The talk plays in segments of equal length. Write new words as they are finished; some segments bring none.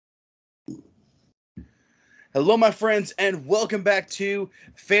Hello, my friends, and welcome back to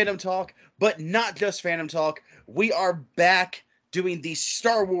Fandom Talk, but not just Fandom Talk. We are back doing the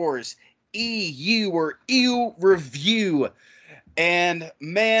Star Wars EU review. And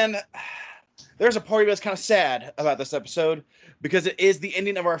man, there's a part of me that's kind of sad about this episode because it is the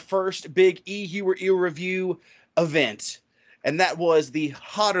ending of our first big EU review event. And that was the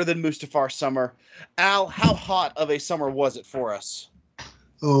hotter than Mustafar summer. Al, how hot of a summer was it for us?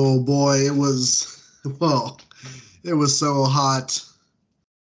 Oh boy, well, it was so hot.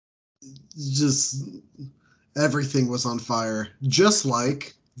 Just everything was on fire. Just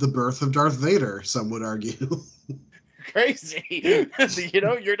like the birth of Darth Vader, some would argue. Crazy.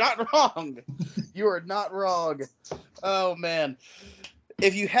 You're not wrong. You are not wrong. Oh man.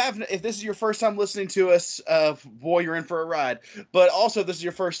 If this is your first time listening to us, boy, you're in for a ride. But also, this is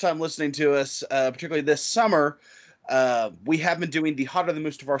your first time listening to us, particularly this summer. We have been doing the Hotter Than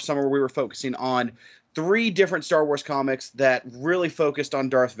Mustafar summer, where we were focusing on three different Star Wars comics that really focused on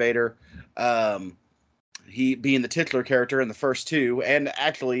Darth Vader. He being the titular character in the first two, and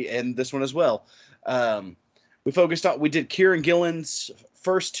actually in this one as well. Um, we did Kieran Gillen's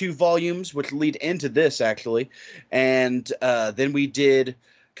first two volumes, which lead into this actually, and then we did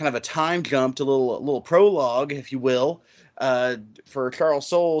kind of a time jump to a little prologue, if you will, for Charles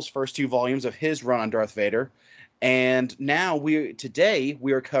Soule's first two volumes of his run on Darth Vader. And now today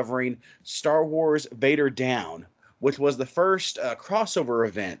we are covering Star Wars Vader Down, which was the first crossover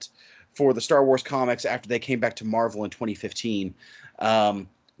event for the Star Wars comics after they came back to Marvel in 2015.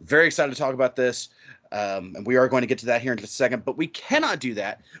 Very excited to talk about this. And we are going to get to that here in just a second, but we cannot do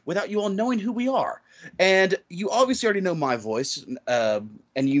that without you all knowing who we are. And you obviously already know my voice, and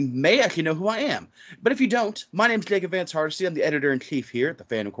you may actually know who I am. But if you don't, my name is Jacob Vance Hardesty. I'm the editor-in-chief here at the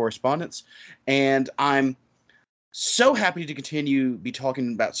Fandom Correspondence, and I'm so happy to continue be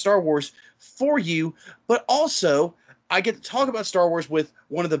talking about Star Wars for you, but also I get to talk about Star Wars with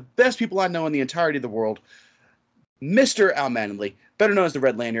one of the best people I know in the entirety of the world, Mr. Al Manley, better known as the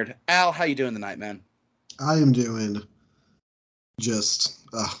Red Lanyard. Al, how you doing tonight, man? I am doing just,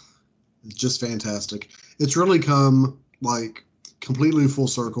 just fantastic. It's really come like completely full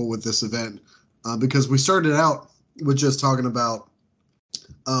circle with this event because we started out with just talking about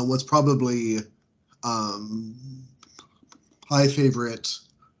what's probably um, my favorite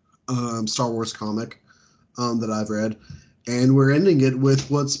Star Wars comic that I've read. And we're ending it with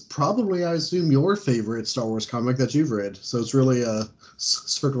what's probably, I assume, your favorite Star Wars comic that you've read. So it's really a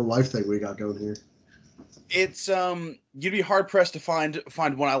circle of life thing we got going here. It's you'd be hard pressed to find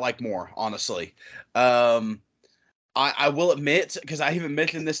one I like more, honestly. Um, I will admit, because I even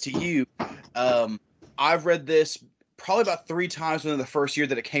mentioned this to you, um, I've read this probably about three times within the first year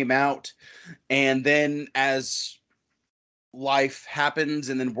that it came out, and then as life happens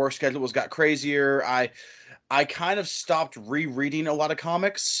and then work schedules got crazier, I kind of stopped rereading a lot of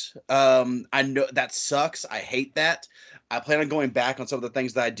comics. I know that sucks. I hate that. I plan on going back on some of the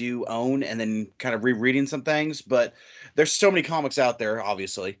things that I do own and then kind of rereading some things, but there's so many comics out there,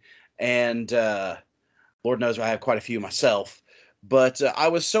 obviously, and Lord knows I have quite a few myself. But I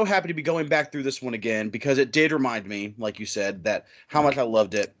was so happy to be going back through this one again because it did remind me, like you said, that how much I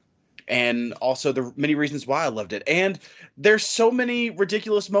loved it, and also the many reasons why I loved it. And there's so many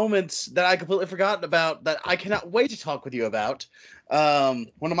ridiculous moments that I completely forgotten about that I cannot wait to talk with you about. One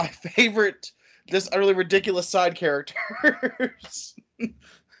of my favorite, just utterly ridiculous side characters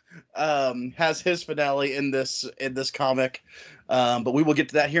has his finale in this comic, but we will get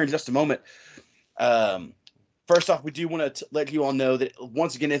to that here in just a moment. Um, First off, we do want to let you all know that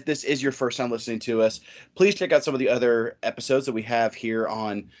once again, if this is your first time listening to us, please check out some of the other episodes that we have here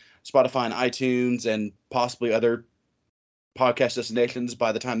on Spotify and iTunes, and possibly other podcast destinations.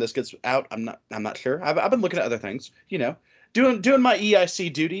 By the time this gets out, I'm not sure. I've been looking at other things, doing my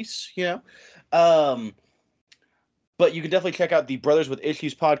EIC duties, Um, but you can definitely check out the Brothers with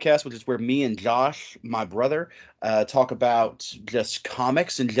Issues podcast, which is where me and Josh, my brother, talk about just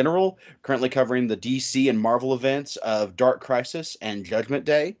comics in general. Currently covering the DC and Marvel events of Dark Crisis and Judgment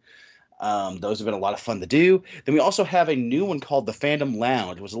Day. Those have been a lot of fun to do. Then we also have a new one called the Fandom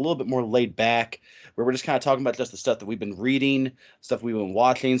Lounge. It was a little bit more laid back, where we're just kind of talking about just the stuff that we've been reading, stuff we've been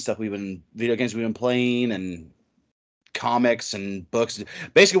watching, video games we've been playing, and comics and books.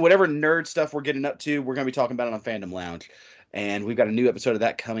 Basically, whatever nerd stuff we're getting up to, we're going to be talking about it on Fandom Lounge. And we've got a new episode of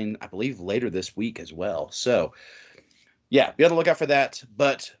that coming, I believe, later this week as well. So, yeah, be on the lookout for that.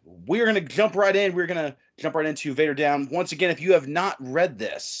 But we're going to jump right in. We're going to jump right into Vader Down. Once again, if you have not read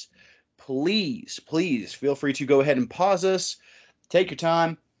this, please feel free to go ahead and pause us. Take your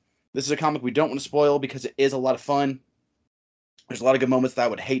time. This is a comic we don't want to spoil because it is a lot of fun. There's a lot of good moments that I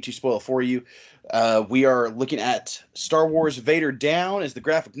would hate to spoil for you. We are looking at Star Wars Vader Down as the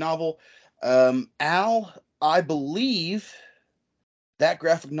graphic novel. Al, I believe that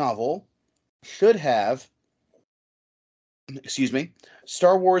graphic novel should have, excuse me,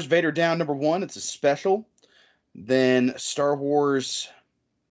 Star Wars Vader Down #1. It's a special. Then Star Wars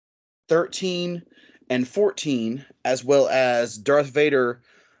 13 and 14, as well as Darth Vader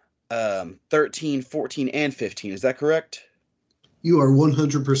 13, 14, and 15. Is that correct? You are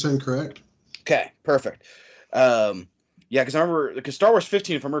 100% correct. Okay, perfect. Yeah, because I remember because Star Wars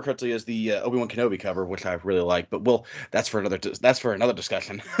 15, if I remember correctly, is the Obi-Wan Kenobi cover, which I really like. But that's for another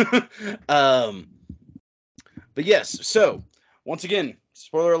discussion. um, but yes, so once again,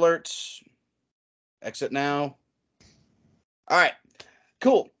 spoiler alerts. Exit now. All right,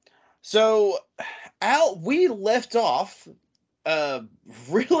 cool. So, Al, we left off uh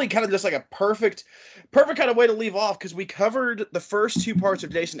really kind of just like a perfect kind of way to leave off because we covered the first two parts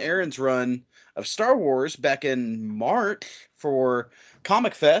of Jason Aaron's run of Star Wars back in March for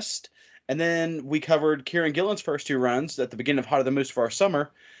Comic Fest, and then we covered Kieran Gillen's first two runs at the beginning of Hotter Than Moose for our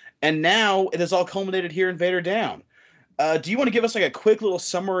summer, and now it has all culminated here in Vader Down. Do you want to give us like a quick little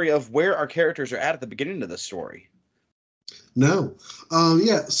summary of where our characters are at the beginning of the story? No.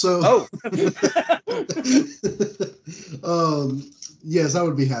 Yeah, so Oh. yes, I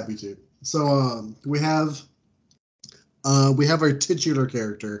would be happy to. So we have our titular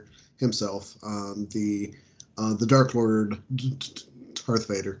character himself, the Dark Lord Darth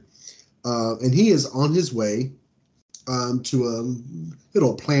Vader. And he is on his way to a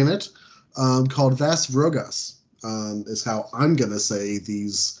little planet called Vas Vrogas, is how I'm going to say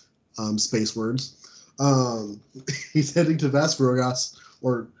these space words. He's heading to Vas Vrogas,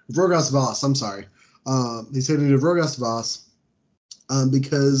 or Vrogas Vas, I'm sorry. He's heading to Vrogas Vas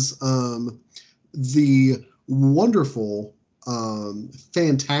because the wonderful,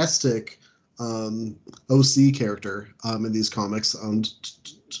 fantastic OC character in these comics,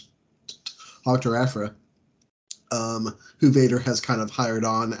 Dr. Aphra, who Vader has kind of hired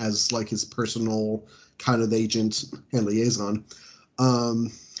on as like his personal kind of agent and liaison,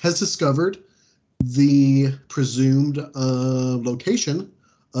 has discovered the presumed location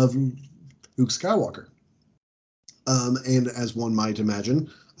of Luke Skywalker. And as one might imagine,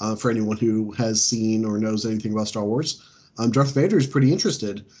 for anyone who has seen or knows anything about Star Wars, Darth Vader is pretty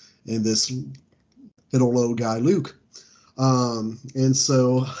interested in this little old guy, Luke. And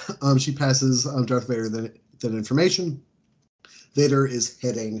so she passes Darth Vader that information. Vader is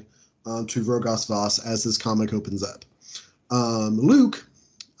heading to Vrogas Vas as this comic opens up. Luke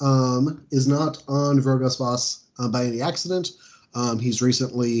is not on Vrogas Vas by any accident. He's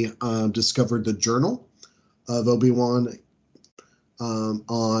recently discovered the journal of Obi-Wan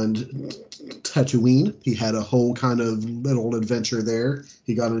on Tatooine. He had a whole kind of little adventure there.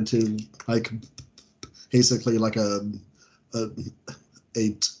 He got into like basically like a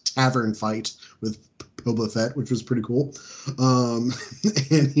tavern fight with Boba Fett, which was pretty cool. And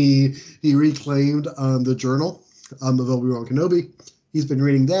he reclaimed the journal of Obi-Wan Kenobi. He's been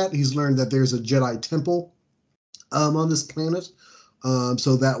reading that. He's learned that there's a Jedi temple on this planet.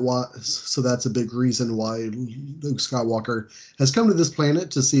 So that's a big reason why Luke Skywalker has come to this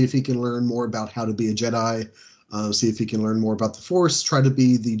planet, to see if he can learn more about how to be a Jedi, see if he can learn more about the Force, try to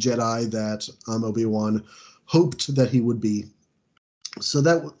be the Jedi that Obi-Wan hoped that he would be. So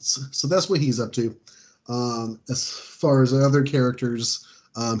that's what he's up to. As far as the other characters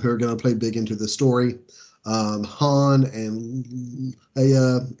who are going to play big into the story, Han and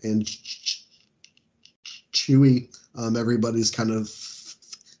Leia and Chewie, everybody's kind of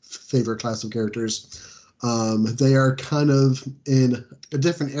favorite class of characters. They are kind of in a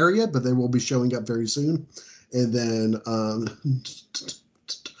different area, but they will be showing up very soon. And then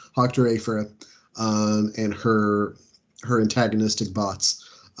Dr. Aphra and her antagonistic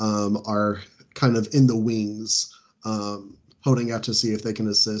bots are kind of in the wings, holding out to see if they can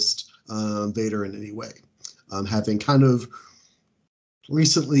assist Vader in any way. Having kind of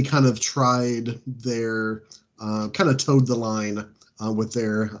recently kind of tried their kind of towed the line with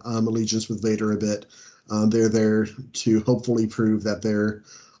their allegiance with Vader a bit. They're there to hopefully prove that they're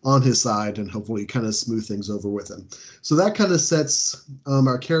on his side and hopefully kind of smooth things over with him. So that kind of sets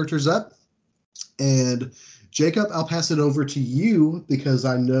our characters up. And Jacob, I'll pass it over to you because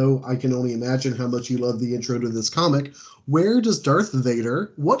I know I can only imagine how much you love the intro to this comic. Where does Darth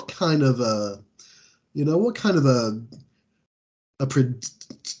Vader, what kind of a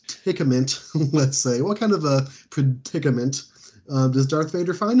predicament, let's say, what kind of a predicament does Darth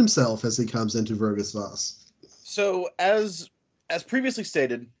Vader find himself as he comes into Vrogas Vas? So as previously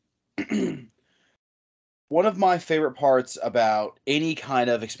stated, one of my favorite parts about any kind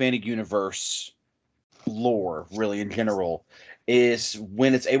of expanded universe lore, really in general, is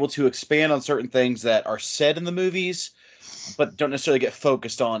when it's able to expand on certain things that are said in the movies, but don't necessarily get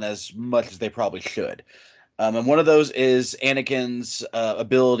focused on as much as they probably should. And one of those is Anakin's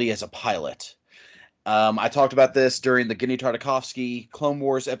ability as a pilot. I talked about this during the Genndy Tartakovsky Clone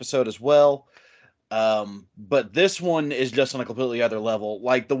Wars episode as well. But this one is just on a completely other level.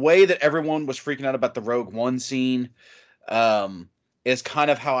 Like the way that everyone was freaking out about the Rogue One scene, um, is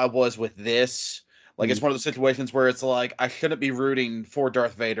kind of how I was with this. Like it's one of those situations where it's like I shouldn't be rooting for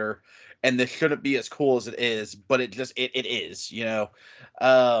Darth Vader, and this shouldn't be as cool as it is, but it is, you know.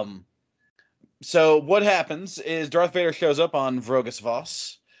 So what happens is Darth Vader shows up on Vrogus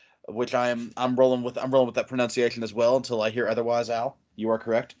Voss, which I'm rolling with that pronunciation as well until I hear otherwise. Al, you are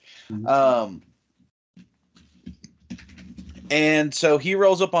correct. Um, and so he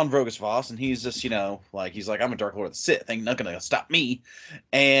rolls up on Vrogus Voss, and he's just, he's like, I'm a Dark Lord of the Sith. Ain't not gonna stop me.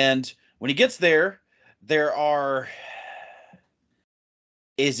 And when he gets there, there are,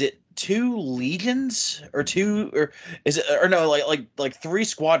 is it two legions or two, or is it, or no, like three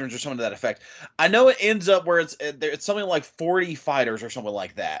squadrons or something to that effect. I know it ends up where it's something like 40 fighters or something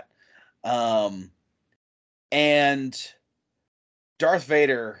like that. And Darth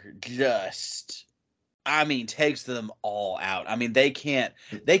Vader just, takes them all out. They can't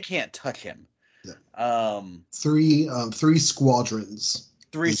touch him. Yeah. Three squadrons.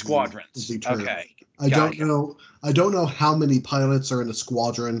 Three squadrons. Okay. I don't know how many pilots are in a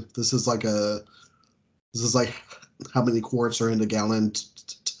squadron. This is like how many quarts are in a gallon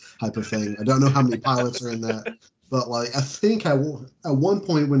type of thing. I don't know how many pilots are in that, but like I think at one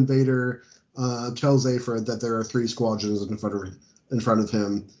point when Vader tells Aphra that there are three squadrons in front of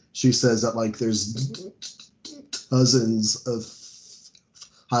him, she says that like there's dozens of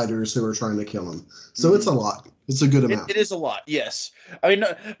fighters who are trying to kill him. So it's a lot. It's a good amount. It is a lot, yes.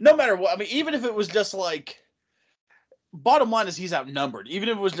 No matter what. Even if it was just like, bottom line is he's outnumbered. Even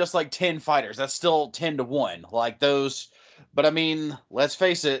if it was just like 10 fighters, that's still 10-1. Like those. But let's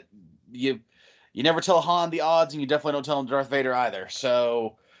face it, you never tell Han the odds, and you definitely don't tell him Darth Vader either.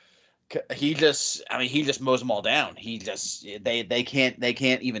 So he just mows them all down. They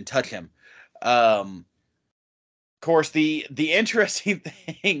can't even touch him. Of course, the interesting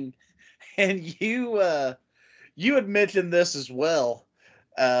thing, and you had mentioned this as well.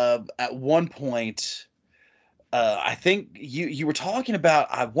 At one point, I think you were talking about,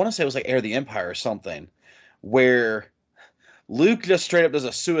 I want to say it was like Heir of the Empire or something, where Luke just straight up does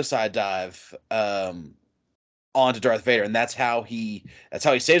a suicide dive onto Darth Vader, and that's how he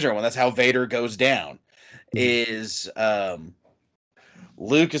saves everyone. That's how Vader goes down. Is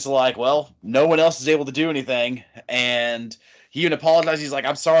Luke is like, well, no one else is able to do anything, and he even apologizes. He's like,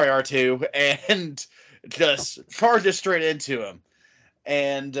 I'm sorry, R2, and just charges straight into him.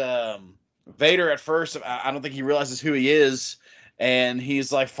 And Vader at first, I don't think he realizes who he is, and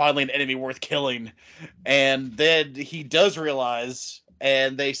he's like, finally an enemy worth killing. And then he does realize,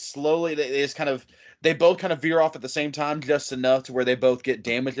 and they both kind of veer off at the same time, just enough to where they both get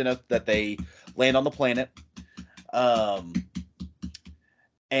damaged enough that they land on the planet.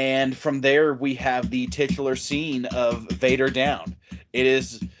 And from there, we have the titular scene of Vader down. It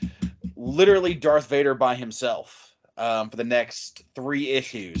is literally Darth Vader by himself for the next 3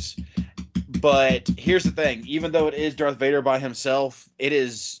 issues. But here's the thing. Even though it is Darth Vader by himself, it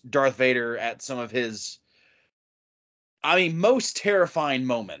is Darth Vader at some of his, most terrifying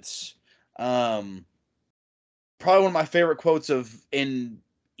moments. Probably one of my favorite quotes in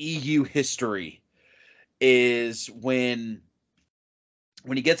EU history is when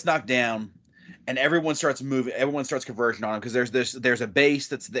he gets knocked down and everyone starts moving, everyone starts converging on him, because there's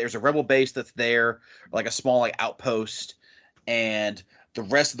a rebel base that's there, like a small outpost, and the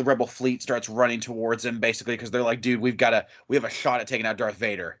rest of the rebel fleet starts running towards him, basically because they're like, dude, we have a shot at taking out Darth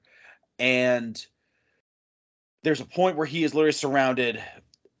Vader. And there's a point where he is literally surrounded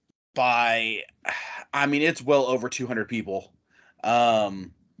by, it's well over 200 people.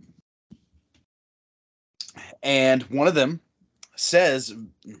 And one of them says,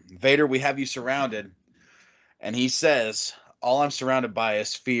 Vader, we have you surrounded. And he says, all I'm surrounded by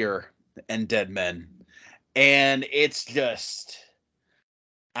is fear and dead men. And it's just,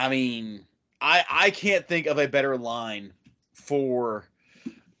 I can't think of a better line for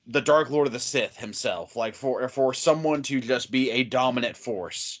the Dark Lord of the Sith himself, like for someone to just be a dominant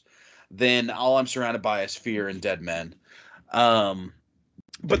force, than all I'm surrounded by is fear and dead men.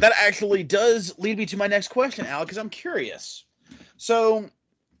 But that actually does lead me to my next question, Al, because I'm curious. So,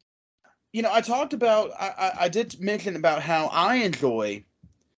 I talked about, I did mention about how I enjoy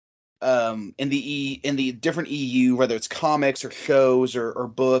in the different EU, whether it's comics or shows or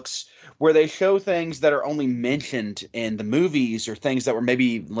books, where they show things that are only mentioned in the movies or things that were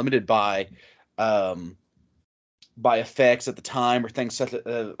maybe limited um, by effects at the time or things such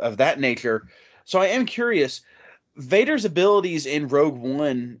of that nature. So I am curious. Vader's abilities in Rogue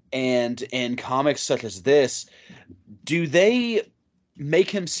One and in comics such as this, do they make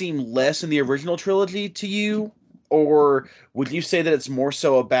him seem less in the original trilogy to you? Or would you say that it's more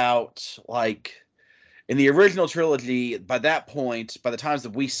so about, like, in the original trilogy, by that point, by the times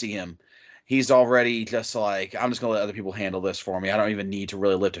that we see him, he's already just like, I'm just going to let other people handle this for me. I don't even need to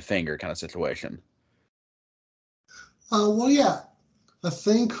really lift a finger kind of situation. Well, yeah, I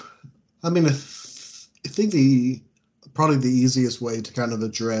think, I mean, I think probably the easiest way to kind of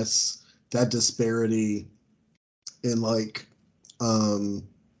address that disparity in um,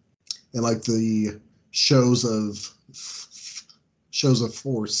 the shows of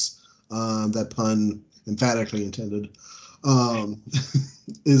force, that pun emphatically intended, um,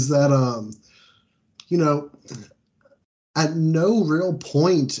 is that you know, at no real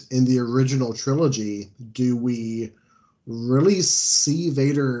point in the original trilogy do we really see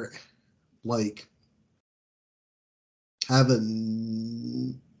Vader like have a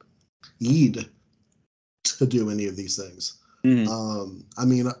need to do any of these things. Mm-hmm. I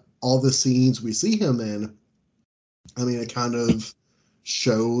mean, all the scenes we see him in, I mean, it kind of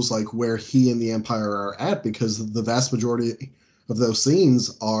shows like where he and the Empire are at, because the vast majority of those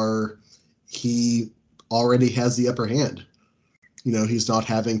scenes are he already has the upper hand. You know, he's not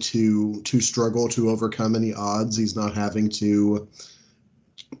having to struggle to overcome any odds. He's not having to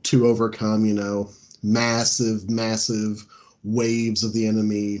overcome, you know, massive waves of the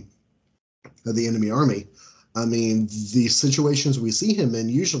enemy army. I mean, the situations we see him in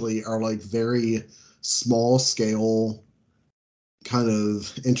usually are like very small scale kind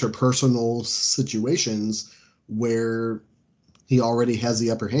of interpersonal situations where he already has the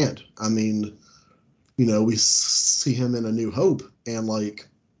upper hand. I mean, you know, we see him in A New Hope, and like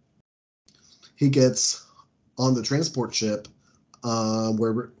he gets on the transport ship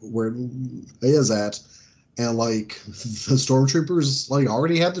where Leia's at, and like the stormtroopers like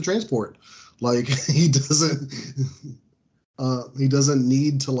already have the transport. Like he doesn't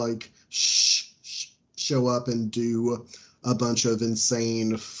need to like show up and do a bunch of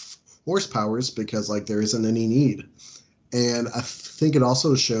insane force powers, because like there isn't any need. And I think it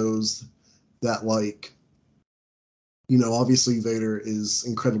also shows that, like, you know, obviously Vader is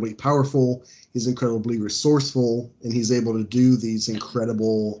incredibly powerful, he's incredibly resourceful, and he's able to do these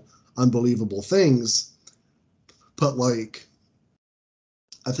incredible, unbelievable things. But like,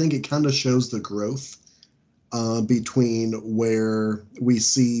 I think it kind of shows the growth between where we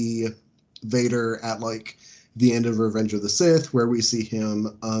see Vader at like the end of Revenge of the Sith, where we see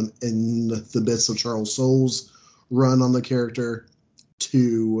him in the bits of Charles Soule's run on the character,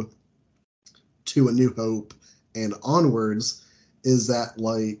 to A New Hope and onwards, is that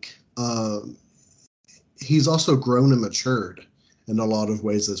like he's also grown and matured in a lot of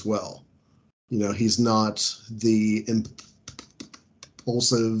ways as well. You know, he's not the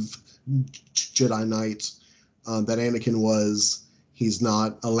impulsive Jedi Knight that Anakin was. He's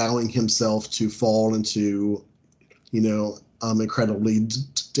not allowing himself to fall into, you know, incredibly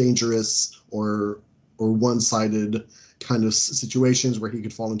dangerous or one-sided kind of situations where he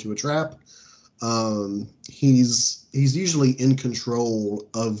could fall into a trap. He's usually in control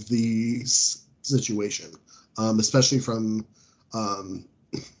of the situation, especially from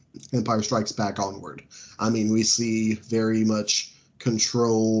Empire Strikes Back onward. I mean, we see very much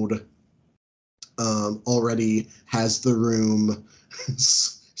controlled, already has the room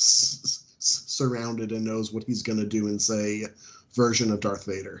surrounded and knows what he's going to do and say version of Darth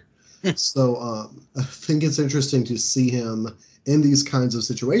Vader. So I think it's interesting to see him in these kinds of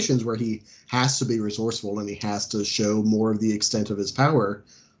situations where he has to be resourceful and he has to show more of the extent of his power,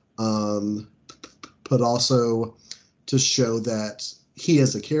 but also to show that he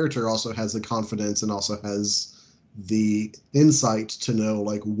as a character also has the confidence and also has the insight to know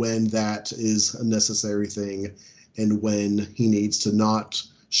like when that is a necessary thing and when he needs to not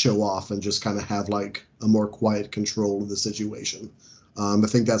show off and just kind of have like a more quiet control of the situation. I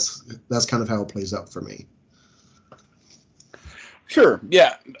think that's kind of how it plays out for me. Sure.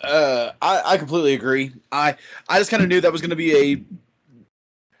 Yeah. I completely agree. I just kind of knew that was going to be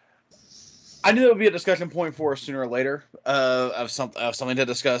I knew it would be a discussion point for us sooner or later, of something to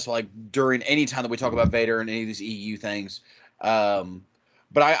discuss, like during any time that we talk about Vader and any of these EU things. But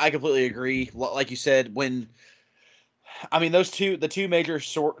I completely agree. Like you said, when I mean the two major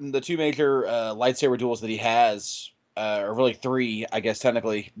lightsaber duels that he has, or really three, I guess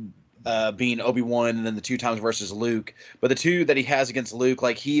technically, being Obi-Wan and then the 2 times versus Luke. But the 2 that he has against Luke,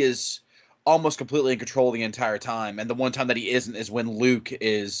 like, he is almost completely in control the entire time. And the one time that he isn't is when Luke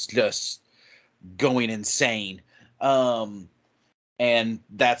is just going insane. And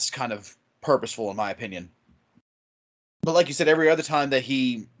that's kind of purposeful in my opinion. But like you said, every other time that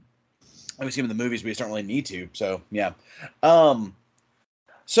we see him in the movies, we don't really need to. So, yeah.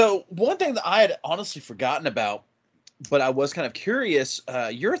 So one thing that I had honestly forgotten about, but I was kind of curious,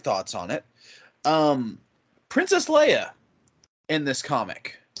 your thoughts on it. Princess Leia in this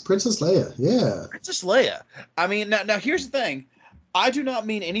comic. Princess Leia, yeah. Princess Leia. I mean, now here's the thing. I do not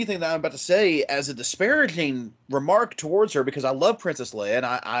mean anything that I'm about to say as a disparaging remark towards her, because I love Princess Leia, and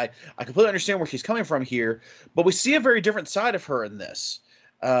I completely understand where she's coming from here, but we see a very different side of her in this.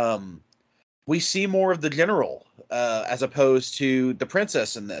 We see more of the general as opposed to the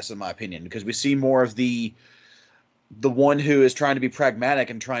princess in this, in my opinion, because we see more of the one who is trying to be pragmatic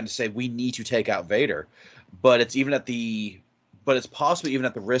and trying to say we need to take out Vader, but it's possibly even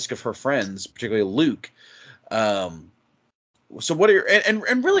at the risk of her friends, particularly Luke. So what are your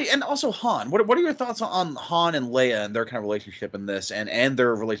and really, and also Han? What are your thoughts on Han and Leia and their kind of relationship in this, and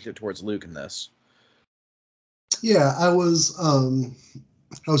their relationship towards Luke in this? Yeah, I was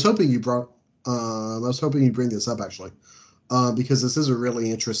hoping you bring this up actually, because this is a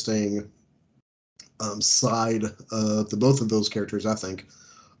really interesting side of both of those characters, I think.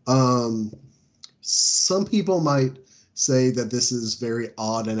 Some people might say that this is very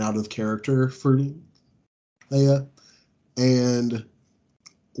odd and out of character for Leia. And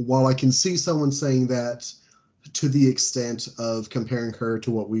while I can see someone saying that to the extent of comparing her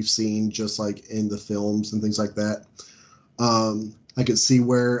to what we've seen just like in the films and things like that, I could see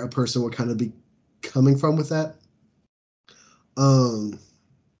where a person would kind of be coming from with that.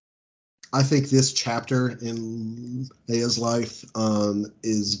 I think this chapter in Leia's life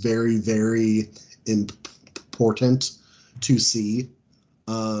is very, very important to see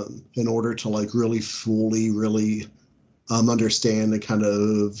in order to like really fully, really understand and kind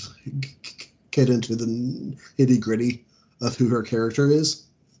of get into the nitty-gritty of who her character is.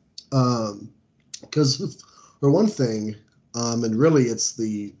 Because for one thing, and really it's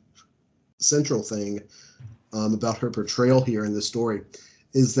the central thing about her portrayal here in this story,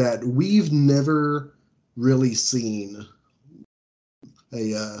 is that we've never really seen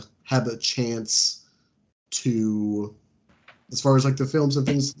have a chance to, as far as like the films and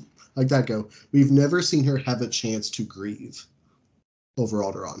things like that go, we've never seen her have a chance to grieve over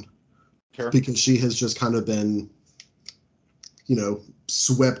Alderaan. Sure. Because she has just kind of been,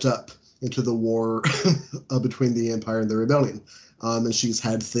 swept up into the war between the Empire and the Rebellion. And she's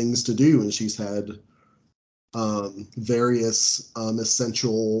had things to do, and she's had various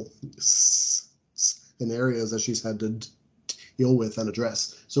essential scenarios that she's had to deal with and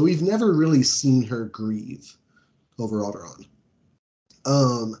address. So we've never really seen her grieve over Alderaan.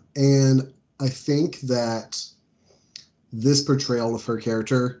 And I think that this portrayal of her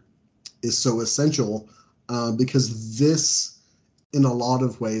character is so essential because this, in a lot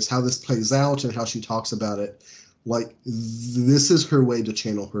of ways, how this plays out and how she talks about it, like this is her way to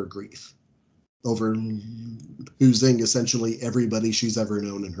channel her grief over losing essentially everybody she's ever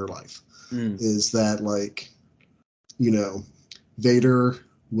known in her life. Is that like, Vader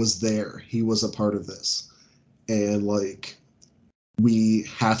was there. He was a part of this. And like, we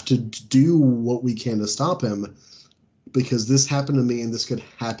have to do what we can to stop him because this happened to me and this could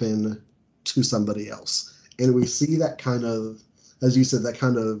happen to somebody else. And we see that kind of, as you said, that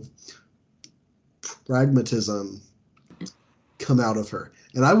kind of pragmatism come out of her.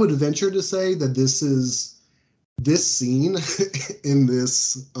 And I would venture to say that this scene in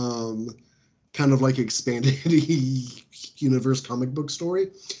this kind of like expanded universe comic book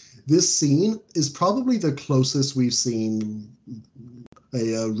story, this scene is probably the closest we've seen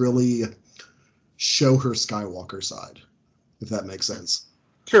a really show her Skywalker side, if that makes sense.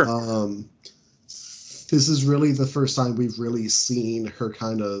 Sure. This is really the first time we've really seen her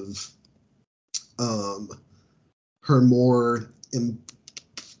kind of her more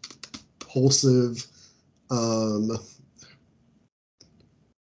impulsive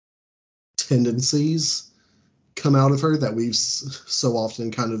tendencies come out of her that we've so often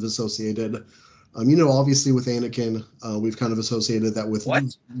kind of associated. Obviously with Anakin, we've kind of associated that with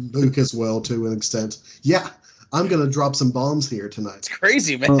Luke as well to an extent. Yeah, I'm going to drop some bombs here tonight. It's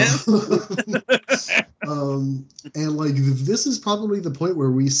crazy, man. And like, this is probably the point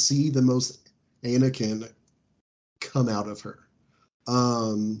where we see the most Anakin come out of her.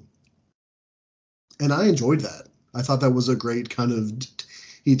 And I enjoyed that. I thought that was a great kind of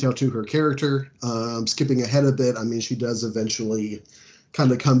detail to her character. Skipping ahead a bit, I mean, she does eventually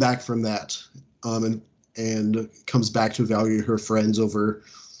kind of come back from that, and comes back to value her friends over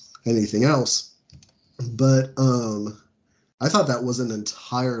anything else. But I thought that was an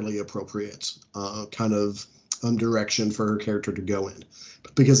entirely appropriate kind of direction for her character to go in,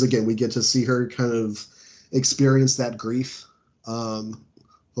 because again, we get to see her kind of experience that grief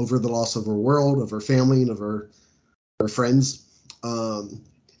over the loss of her world, of her family, and of her friends. And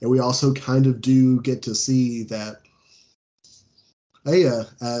we also kind of do get to see that Aya,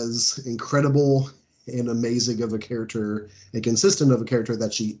 as incredible and amazing of a character and consistent of a character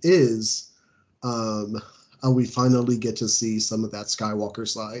that she is, we finally get to see some of that Skywalker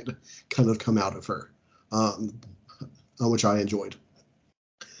side kind of come out of her, which I enjoyed.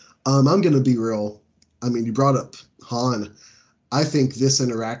 I'm going to be real. I mean, you brought up Han. I think this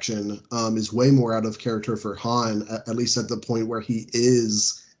interaction is way more out of character for Han, at least at the point where he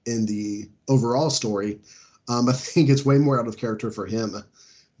is in the overall story. I think it's way more out of character for him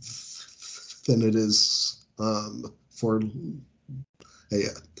than it is for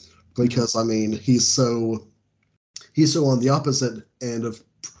Leia, because I mean he's so on the opposite end of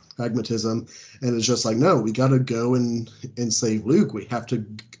pragmatism, and it's just like, no, we got to go and save Luke. We have to,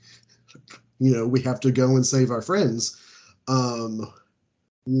 we have to go and save our friends.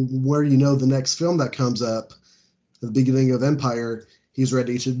 Where the next film that comes up at the beginning of Empire, he's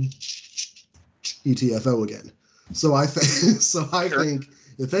ready to ETFO again. So I think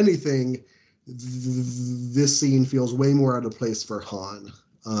if anything, this scene feels way more out of place for Han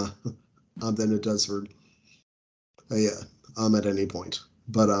than it does for at any point.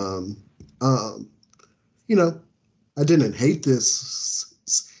 But I didn't hate this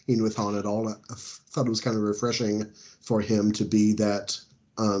scene with Han at all. I thought it was kind of refreshing for him to be that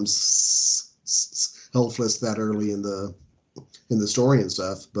helpless that early in the story and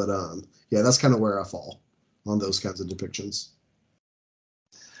stuff. But yeah, that's kind of where I fall on those kinds of depictions.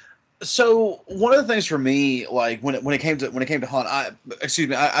 So one of the things for me, like when it came to Han, I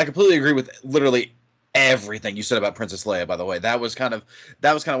completely agree with literally everything you said about Princess Leia. By the way, that was kind of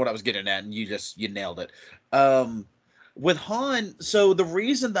what I was getting at, and you nailed it. With Han, so the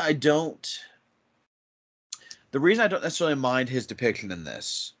reason I don't necessarily mind his depiction in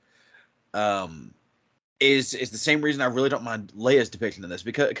this, is the same reason I really don't mind Leia's depiction in this,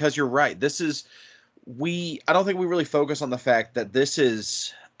 because you're right. I don't think we really focus on the fact that this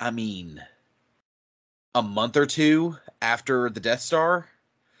is, I mean, a month or two after the Death Star.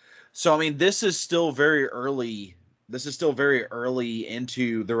 So I mean, this is still very early. This is still very early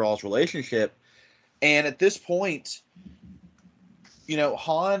into their all's relationship, and at this point,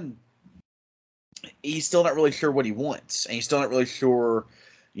 Han, he's still not really sure what he wants, and he's still not really sure,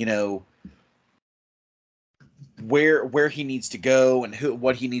 where he needs to go and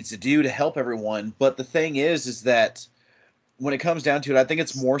what he needs to do to help everyone. But the thing is that when it comes down to it, I think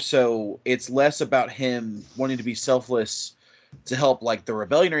it's less about him wanting to be selfless to help like the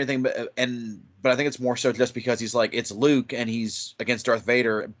rebellion or anything, but I think it's more so just because he's like, it's Luke and he's against Darth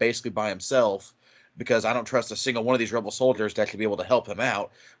Vader basically by himself, because I don't trust a single one of these rebel soldiers to actually be able to help him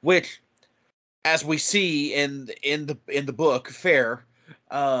out, which, as we see in the book, fair.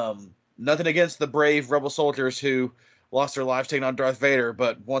 Nothing against the brave rebel soldiers who lost their lives taking on Darth Vader,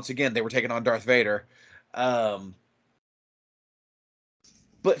 but once again, they were taking on Darth Vader.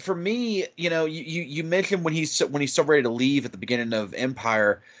 But for me, you mentioned when he's so ready to leave at the beginning of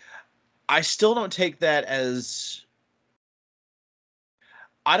Empire, I still don't take that as.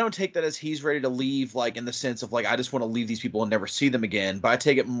 I don't take that as he's ready to leave, like in the sense of like, I just want to leave these people and never see them again. But I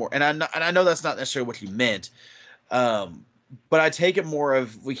take it more, and I know that's not necessarily what he meant. But I take it more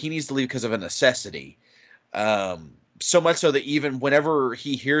of he needs to leave because of a necessity. So much so that even whenever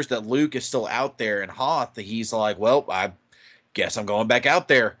he hears that Luke is still out there in Hoth, he's like, well, I guess I'm going back out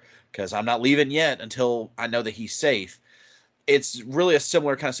there because I'm not leaving yet until I know that he's safe. It's really a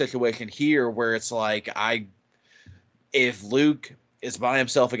similar kind of situation here where it's like, if Luke is by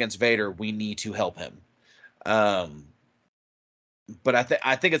himself against Vader, we need to help him. But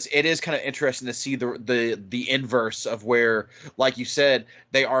I think it is kind of interesting to see the inverse of where, like you said,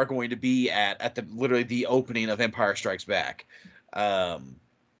 they are going to be at the literally the opening of Empire Strikes Back. But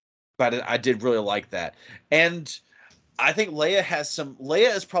I did really like that, and I think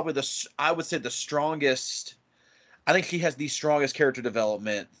Leia is probably I would say the strongest. I think she has the strongest character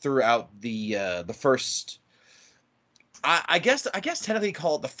development throughout the first. I guess technically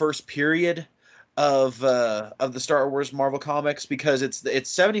call it the first period of the Star Wars Marvel comics, because it's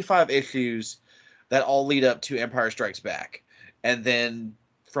 75 issues that all lead up to Empire Strikes Back, and then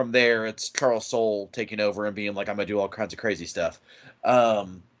from there it's Charles Soule taking over and being like, I'm gonna do all kinds of crazy stuff,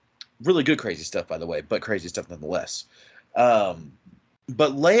 really good crazy stuff, by the way, but crazy stuff nonetheless.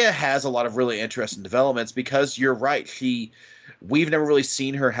 but Leia has a lot of really interesting developments because you're right. We've never really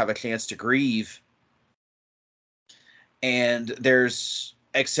seen her have a chance to grieve, and there's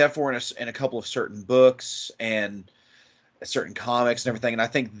except for in a couple of certain books and certain comics and everything. And I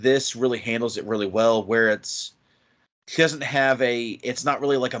think this really handles it really well, where she doesn't have it's not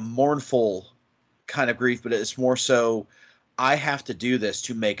really like a mournful kind of grief, but it's more so, I have to do this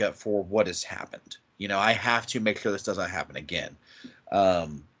to make up for what has happened. I have to make sure this doesn't happen again. I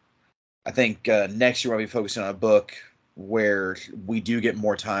think next year we'll be focusing on a book where we do get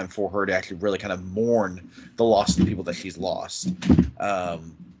more time for her to actually really kind of mourn the loss of the people that she's lost.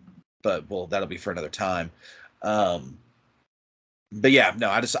 But that'll be for another time. But yeah, no,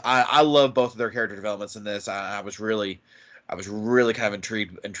 I love both of their character developments in this. I was really kind of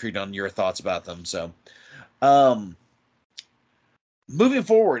intrigued on your thoughts about them. So, moving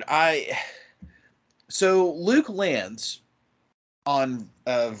forward, so Luke lands on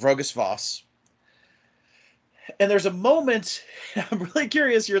Vrogus Voss, and there's a moment. I'm really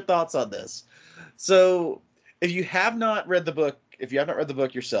curious your thoughts on this. So, if you have not read the book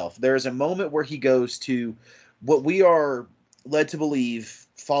yourself, there is a moment where he goes to what we are led to believe,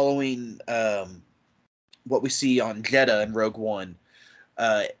 following what we see on Jedha in Rogue One,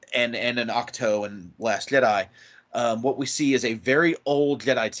 and in Ahch-To and Last Jedi. What we see is a very old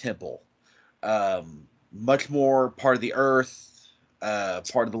Jedi temple, much more part of the earth,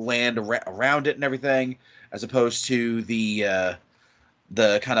 part of the land around it and everything, as opposed to the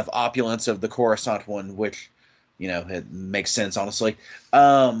kind of opulence of the Coruscant one, which, it makes sense, honestly.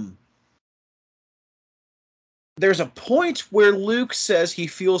 There's a point where Luke says he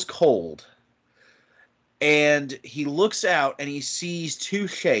feels cold, and he looks out and he sees two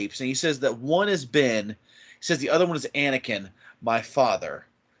shapes, and he says that one is Ben. He says the other one is Anakin, my father.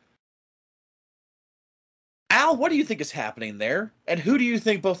 Al, what do you think is happening there? And who do you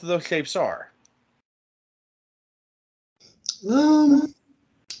think both of those shapes are?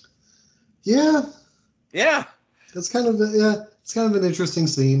 Yeah. Yeah. It's kind of an interesting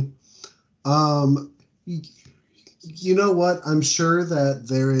scene. You know what? I'm sure that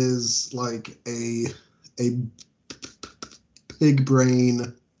there is like a big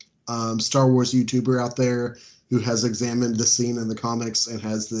brain Star Wars YouTuber out there who has examined the scene in the comics and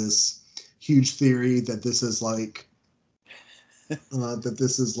has this huge theory that this is like the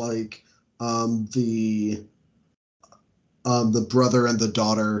brother and the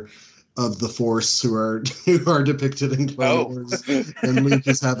daughter of the Force who are depicted in Clone Wars, and Luke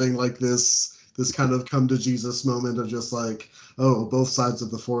is having like this kind of come to Jesus moment of just like, oh, both sides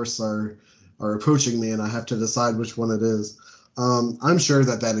of the Force are approaching me, and I have to decide which one it is. I'm sure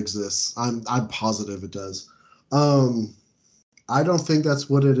that exists. I'm positive it does. I don't think that's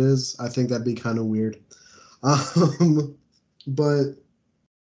what it is. I think that'd be kind of weird. But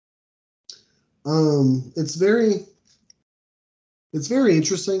it's very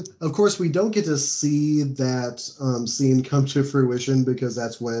interesting. Of course, we don't get to see that scene come to fruition because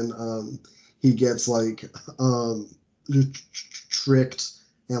that's when he gets like tricked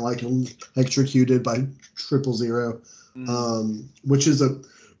and like electrocuted by 000, which is a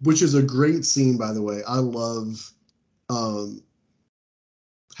great scene, by the way. I love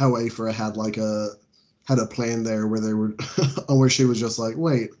how Aphra had a plan there where they were where she was just like,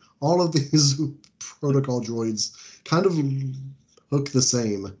 wait, all of these protocol droids kind of look the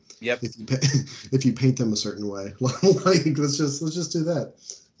same. Yep. If you paint them a certain way, like let's just do that.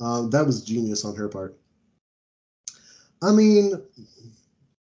 That was genius on her part. I mean,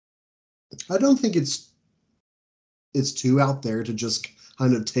 I don't think it's too out there to just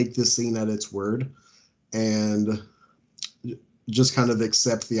kind of take this scene at its word and just kind of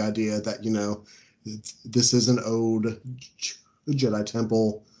accept the idea that, this is an ode Jedi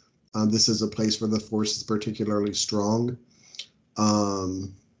temple. This is a place where the Force is particularly strong.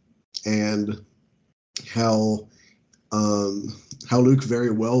 And how Luke very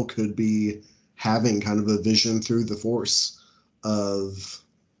well could be having kind of a vision through the Force of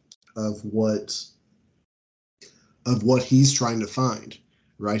what he's trying to find,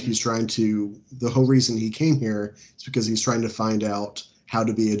 right? He's trying to, the whole reason he came here is because he's trying to find out how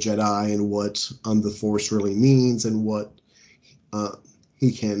to be a Jedi and what the Force really means and what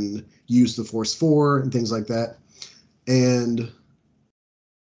he can use the Force for and things like that. And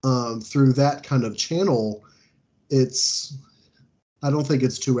through that kind of channel, I don't think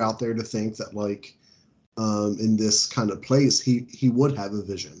it's too out there to think that like in this kind of place, he would have a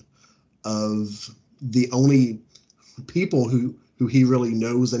vision of the only people who he really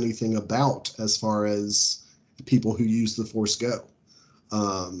knows anything about as far as people who use the Force go.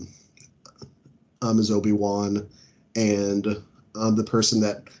 Is Obi-Wan and the person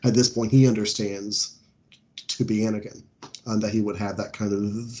that at this point he understands to be Anakin, that he would have that kind of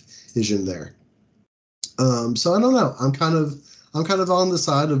vision there. So I don't know. I'm kind of on the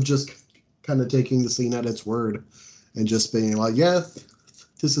side of just kind of taking the scene at its word and just being like, yeah,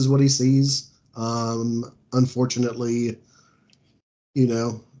 this is what he sees. Unfortunately,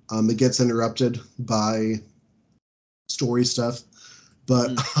 it gets interrupted by story stuff,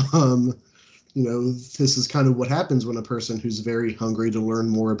 but this is kind of what happens when a person who's very hungry to learn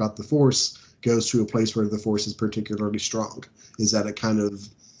more about the Force goes to a place where the Force is particularly strong, is that it kind of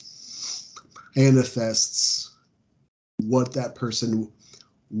manifests what that person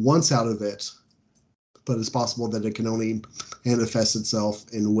wants out of it, but it's possible that it can only manifest itself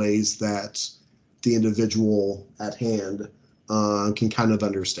in ways that the individual at hand can kind of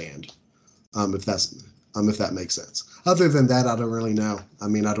understand, if that makes sense. Other than that, I don't really know. I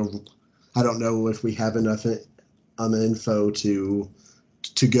mean, I don't know if we have enough info to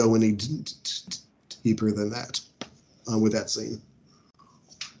go any deeper than that with that scene.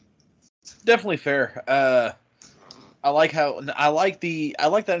 Definitely fair. I like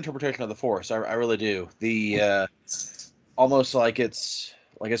that interpretation of the Force. I really do. The almost like it's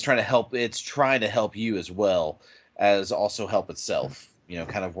trying to help. It's trying to help you as well as also help itself.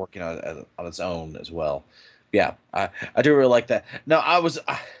 Kind of working on its own as well. Yeah, I do really like that. No, I was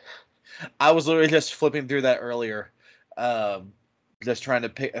literally just flipping through that earlier, just trying to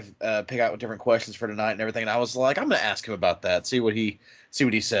pick out different questions for tonight and everything. And I was like, I'm gonna ask him about that. See what he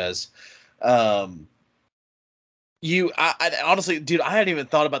says. I honestly, dude, I hadn't even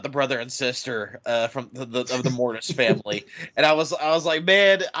thought about the brother and sister from the Mortis family, and I was like,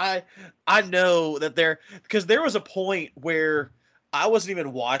 man, I know that because there was a point where I wasn't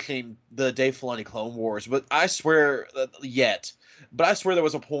even watching the Dave Filoni Clone Wars, but I swear there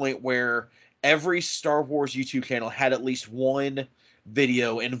was a point where every Star Wars YouTube channel had at least one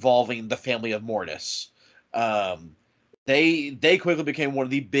video involving the family of Mortis. They quickly became one of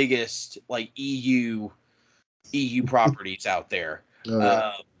the biggest like EU properties out there.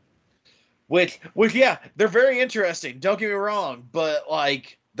 Which yeah, they're very interesting. Don't get me wrong, but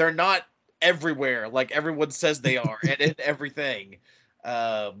like they're not everywhere like everyone says they are and in everything.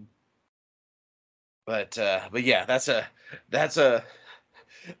 But yeah,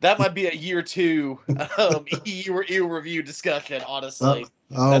 that might be a year 2 EU review discussion, honestly.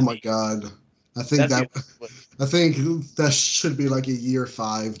 Oh my God. I think that should be like a year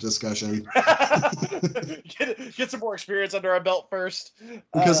 5 discussion. Get some more experience under our belt first.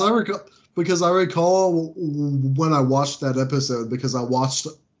 Because I recall when I watched that episode, because I watched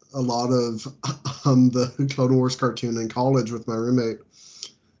a lot of the Clone Wars cartoon in college with my roommate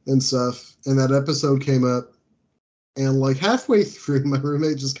and stuff, and that episode came up, and like halfway through, my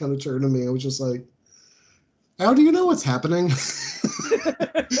roommate just kind of turned to me. I was just like, how do you know what's happening?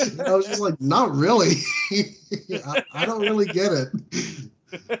 I was just like, not really. I don't really get it.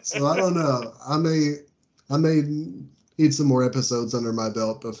 So I don't know. I may need some more episodes under my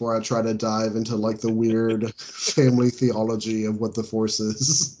belt before I try to dive into like the weird family theology of what the Force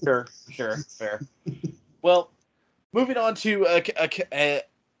is. Sure, fair. Well, moving on to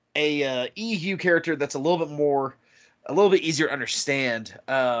a EU character that's a little bit easier to understand.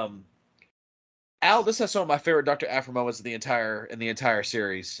 Al, this has some of my favorite Dr. Aphra moments in the entire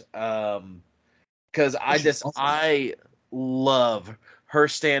series. Because I love her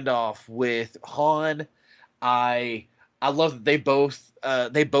standoff with Han. I love that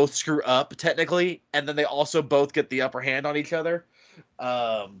they both screw up technically, and then they also both get the upper hand on each other.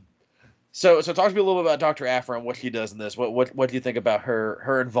 So talk to me a little bit about Dr. Aphra and what she does in this. What do you think about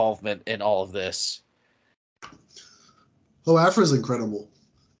her involvement in all of this? Oh, Aphra's incredible.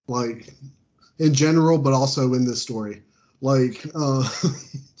 Like in general, but also in this story. Like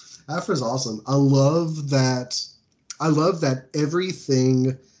Aphra's awesome. I love that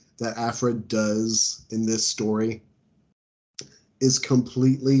everything that Aphra does in this story is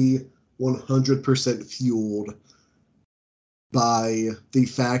completely 100% fueled by the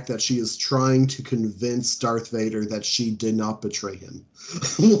fact that she is trying to convince Darth Vader that she did not betray him.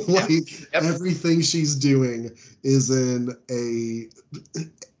 Everything she's doing is in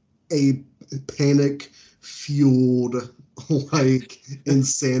a panic fueled, like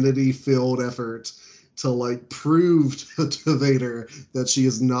insanity filled effort to like prove to Vader that she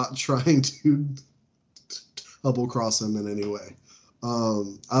is not trying to double cross him in any way.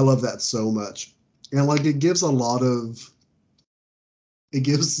 I love that so much. And like it gives a lot of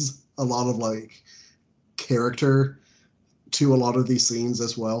like character to a lot of these scenes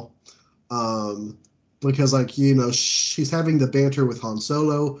as well. Because like, she's having the banter with Han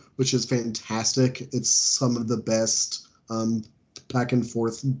Solo, which is fantastic. It's some of the best back and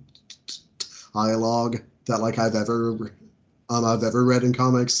forth dialogue that like I've ever read in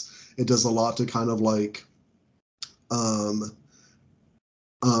comics. It does a lot to kind of like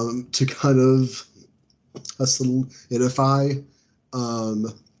to kind of solidify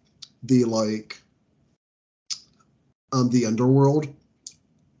the like the underworld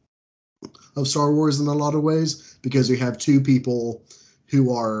of Star Wars in a lot of ways, because you have two people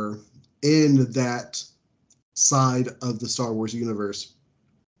who are in that side of the Star Wars universe,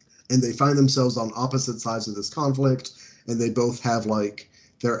 and they find themselves on opposite sides of this conflict, and they both have like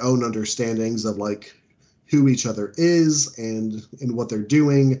their own understandings of like who each other is and what they're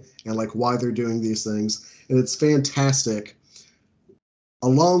doing and like why they're doing these things. And it's fantastic,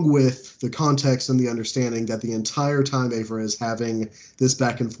 along with the context and the understanding that the entire time Ava is having this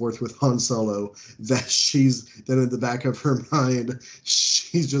back and forth with Han Solo, that in the back of her mind,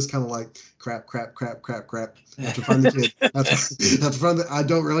 she's just kind of like, crap. I have to find the kid. I have to find I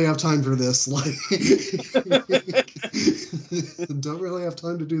don't really have time for this. Like, don't really have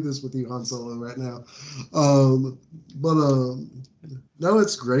time to do this with you, Han Solo, right now. No,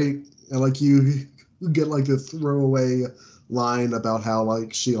 it's great. And like you get like the throwaway line about how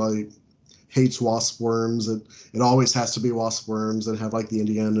like she like hates wasp worms, and it always has to be wasp worms, and have like the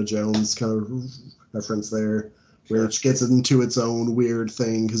Indiana Jones kind of reference there, which gets into its own weird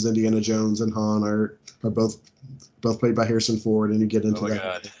thing because Indiana Jones and Han are both played by Harrison Ford, and you get into that.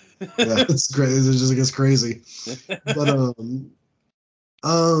 God. Yeah, it's great. It just gets crazy. But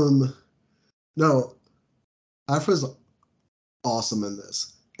no, Aphra's awesome in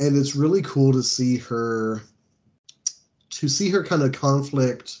this, and it's really cool to see her kind of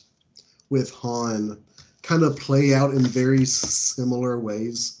conflict with Han kind of play out in very similar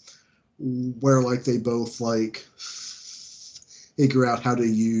ways, where like they both like figure out how to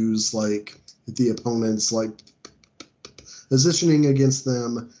use like the opponent's like positioning against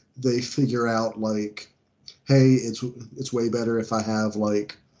them. They figure out like, hey, it's way better if I have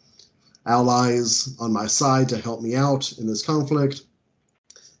like allies on my side to help me out in this conflict.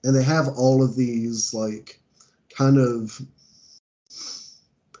 And they have all of these like kind of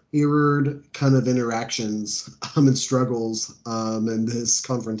mirrored kind of interactions and struggles and this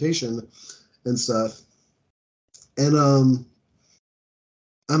confrontation and stuff. And I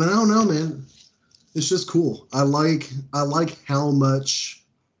mean, I don't know, man. It's just cool. I like how much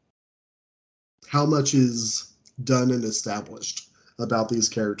is done and established about these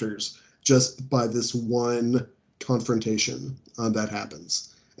characters just by this one confrontation that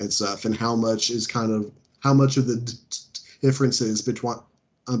happens and stuff, and how much of the differences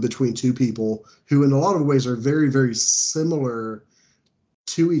between two people who in a lot of ways are very, very similar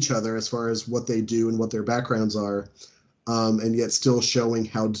to each other as far as what they do and what their backgrounds are, and yet still showing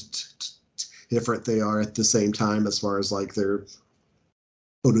how different they are at the same time as far as like their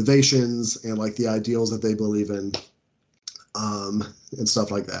motivations and like the ideals that they believe in, and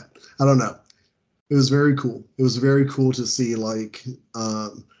stuff like that. I don't know. It was very cool. It was very cool to see like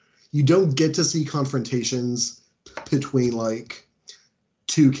you don't get to see confrontations between like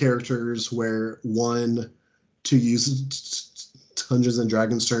two characters where one, to use Dungeons and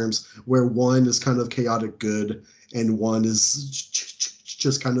Dragons terms, where one is kind of chaotic good and one is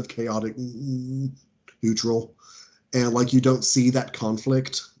just kind of chaotic neutral. And like you don't see that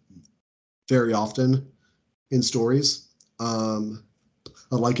conflict very often in stories.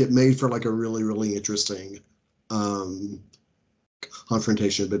 Like it made for like a really, really interesting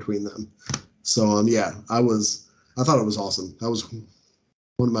confrontation between them. So yeah, I thought it was awesome. That was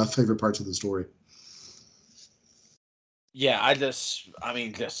one of my favorite parts of the story. Yeah,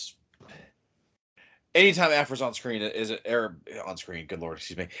 anytime Aphra's on screen on screen, good Lord,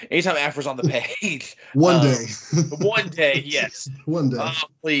 excuse me. Anytime Aphra's on the page. One day. One day, yes. One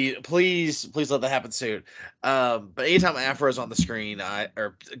day. Please let that happen soon. But anytime Aphra's on the screen,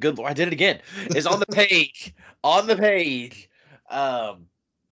 good Lord, I did it again. Is on the page.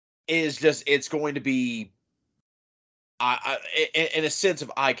 Is just, it's going to be in a sense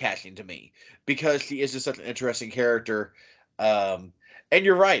of eye-catching to me, because she is just such an interesting character. And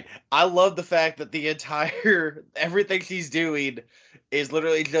you're right. I love the fact that the entire everything she's doing is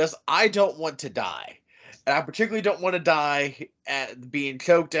literally just, I don't want to die. And I particularly don't want to die at being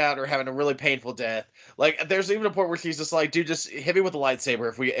choked out or having a really painful death. Like, there's even a point where she's just like, dude, just hit me with a lightsaber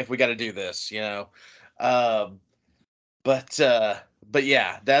if we got to do this, you know. But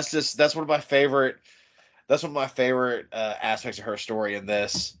yeah, that's one of my favorite aspects of her story in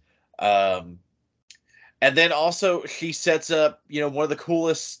this. And then also she sets up, one of the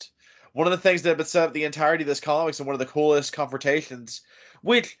things that have been set up the entirety of this comics, and one of the coolest confrontations,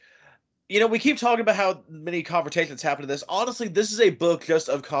 which, we keep talking about how many confrontations happen to this. Honestly, this is a book just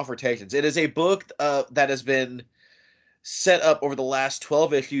of confrontations. It is a book that has been set up over the last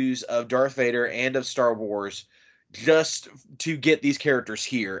 12 issues of Darth Vader and of Star Wars just to get these characters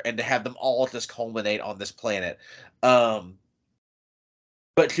here and to have them all just culminate on this planet. But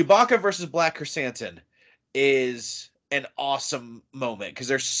Chewbacca versus Black Krrsantan is an awesome moment because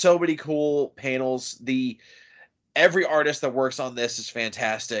there's so many cool panels. Every artist that works on this is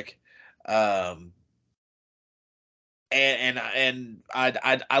fantastic. And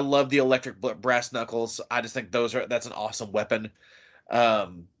I love the electric brass knuckles. I just think that's an awesome weapon.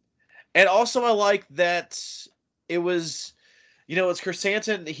 And also I like that it was, it's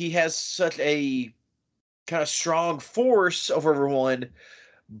Krrsantan. He has such a kind of strong force over everyone,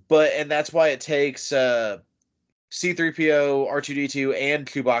 and that's why it takes C-3PO, R2-D2, and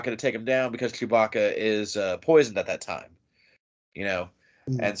Chewbacca to take him down because Chewbacca is poisoned at that time.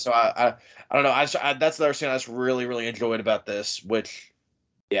 And so I don't know. That's the other thing I just really, really enjoyed about this, which,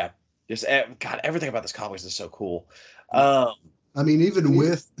 yeah, just God, everything about this comic is so cool. I mean, even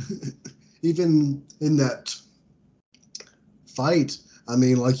in that fight, I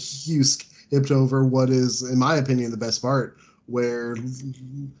mean, like you skipped over what is, in my opinion, the best part, where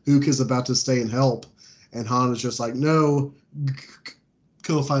Luke is about to stay and help, and Han is just like, no,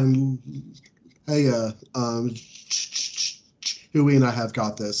 go find Leia. Huey and I have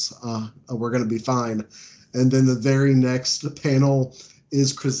got this. We're going to be fine. And then the very next panel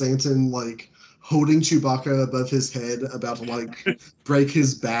is Krrsantan, like, holding Chewbacca above his head, about to, like, break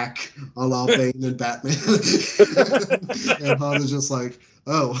his back a la Bane and Batman. And Han is just like,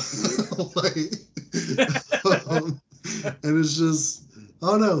 oh. And it's just, I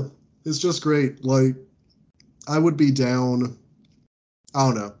don't know. It's just great. Like, I would be down. I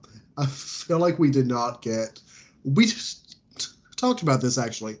don't know. I feel like we did not get. We just talked about this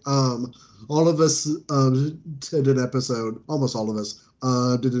actually. All of us did an episode. Almost all of us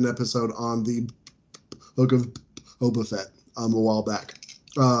did an episode on the Book of Boba Fett a while back.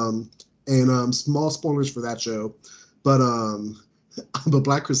 And small spoilers for that show, but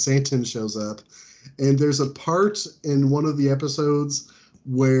Black Krrsantan shows up, and there's a part in one of the episodes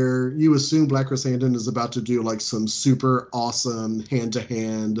where you assume Black Krrsantan is about to do like some super awesome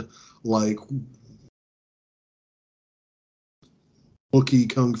hand-to-hand like Wookiee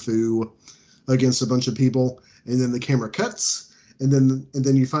kung fu against a bunch of people, and then the camera cuts, and then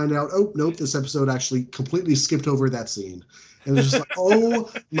you find out, oh nope, this episode actually completely skipped over that scene, and it's just like,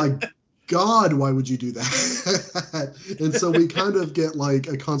 oh my God, why would you do that? And so we kind of get like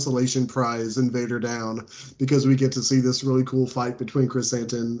a consolation prize in Vader Down because we get to see this really cool fight between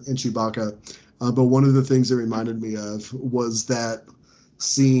Krrsantan and Chewbacca. But one of the things it reminded me of was that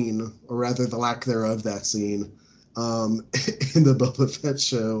scene, or rather the lack thereof that scene, in the Boba Fett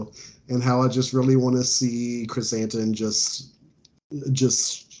show, and how I just really want to see Krrsantan just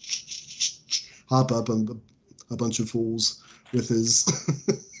hop up on a bunch of fools with his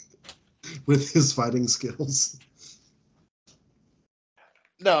with his fighting skills.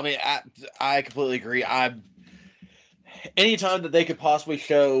 No, I mean, I completely agree. Anytime that they could possibly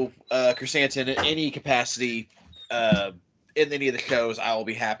show Krrsantan in any capacity in any of the shows, I will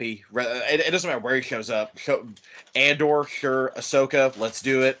be happy. It doesn't matter where he shows up. Andor, sure. Ahsoka, let's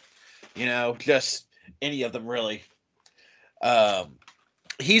do it. Just any of them, really.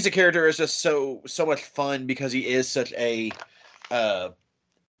 He's a character is just so much fun because he is such a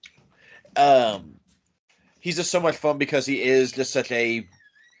he's just so much fun because he is just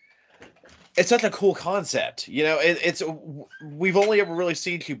it's such a cool concept. We've only ever really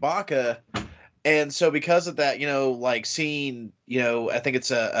seen Chewbacca, and so because of that, like seeing, I think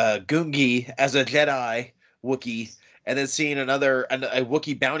it's a Gungi as a Jedi Wookiee, and then seeing a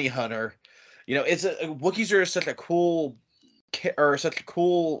Wookiee bounty hunter, Wookiees are such a cool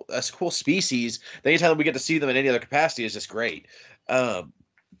species. The anytime we get to see them in any other capacity is just great.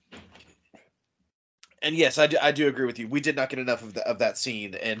 And yes, I do agree with you. We did not get enough of that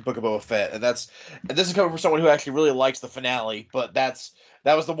scene in Book of Boba Fett, and this is coming from someone who actually really likes the finale. But that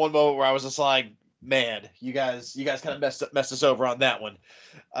was the one moment where I was just like, man, you guys kind of messed us over on that one.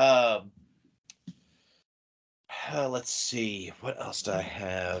 Let's see, what else do I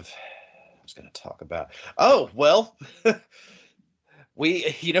have? I was going to talk about. Oh well, who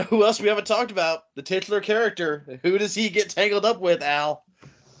else we haven't talked about? The titular character. Who does he get tangled up with, Al?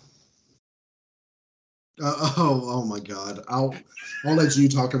 Oh my God! I'll let you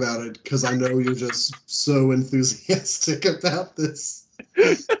talk about it because I know you're just so enthusiastic about this.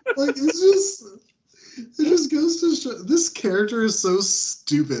 Like it just goes to show this character is so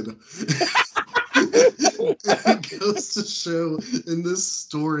stupid. It goes to show in this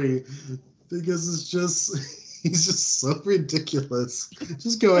story because he's just so ridiculous.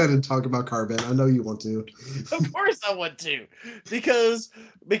 Just go ahead and talk about Carbon. I know you want to. Of course I want to. Because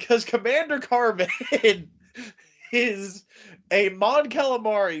Commander Carbon is a Mon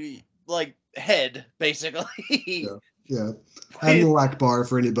Calamari like head, basically. Yeah. Admiral Akbar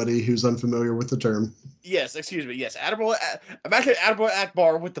for anybody who's unfamiliar with the term. Yes, excuse me. Yes, imagine Admiral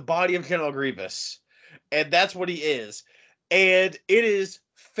Akbar with the body of General Grievous, and that's what he is, and it is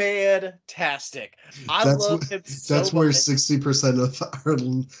fantastic. I love him so That's where much. 60% of our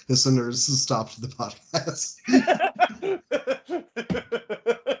listeners stopped the podcast.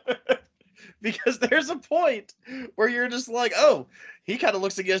 Because there's a point where you're just like, oh, he kind of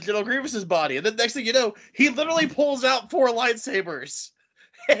looks against General Grievous's body, and then next thing you know, he literally pulls out 4 lightsabers.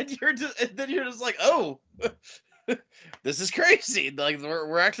 And then you're just like, oh, this is crazy. Like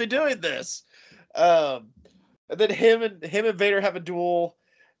we're actually doing this. And then him and Vader have a duel,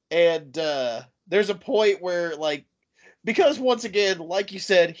 and there's a point where like, because once again, like you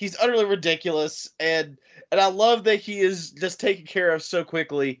said, he's utterly ridiculous, and I love that he is just taken care of so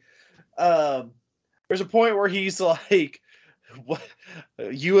quickly. There's a point where he's like, what?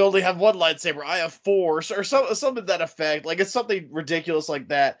 You only have 1 lightsaber. I have 4, or something to that effect. Like it's something ridiculous like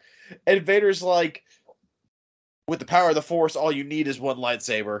that. And Vader's like, with the power of the Force, all you need is 1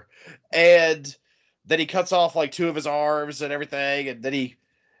 lightsaber. And then he cuts off like 2 of his arms and everything, and then he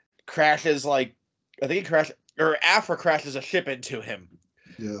crashes like, I think he crashed, or Afra crashes a ship into him.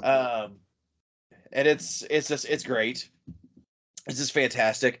 Yeah. And it's great. It's just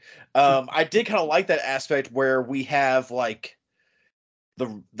fantastic. I did kind of like that aspect where we have like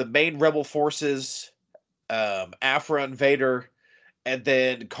the main rebel forces, Afra and Vader, and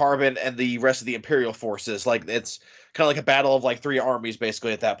then Carbon and the rest of the Imperial forces. Like it's kind of like a battle of like 3 armies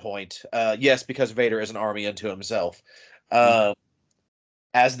basically at that point. Yes, because Vader is an army unto himself.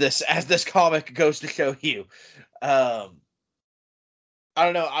 As this comic goes to show you. I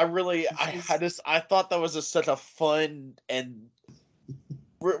don't know. I thought that was such a fun and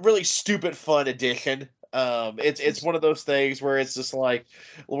really stupid fun edition. It's one of those things where it's just like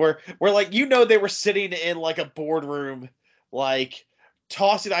we're like, they were sitting in like a boardroom, like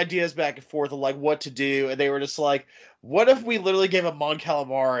tossing ideas back and forth of like what to do, and they were just like, what if we literally gave a Mon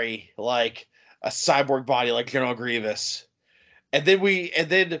Calamari like a cyborg body like General Grievous, and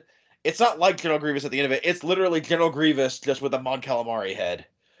then it's not like General Grievous at the end of it. It's literally General Grievous just with a Mon Calamari head,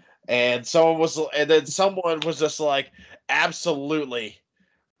 and then someone was just like, absolutely.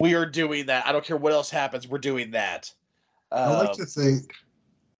 We are doing that. I don't care what else happens. We're doing that. I like to think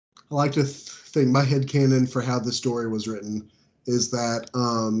my headcanon for how the story was written is that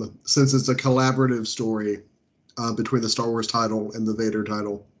since it's a collaborative story between the Star Wars title and the Vader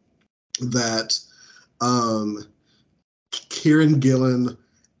title, that Kieran Gillen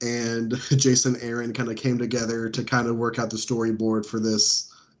and Jason Aaron kind of came together to kind of work out the storyboard for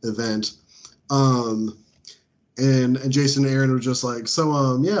this event. And Jason Aaron was just like,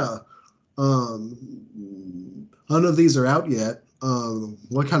 so none of these are out yet.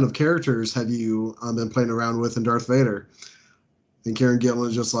 What kind of characters have you been playing around with in Darth Vader? And Kieran Gillen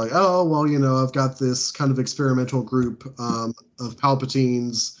is just like, oh, well, I've got this kind of experimental group of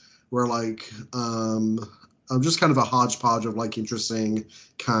Palpatines where like I'm just kind of a hodgepodge of like interesting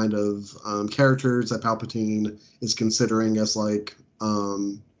kind of characters that Palpatine is considering as like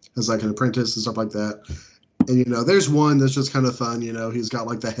an apprentice and stuff like that. And, there's one that's just kind of fun. He's got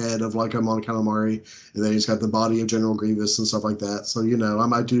like the head of like a Mon Calamari, and then he's got the body of General Grievous and stuff like that. So, I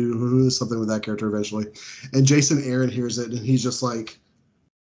might do something with that character eventually. And Jason Aaron hears it, and he's just like,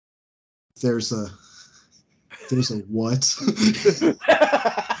 there's a what?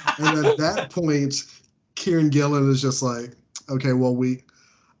 And at that point, Kieran Gillen is just like, okay, well, we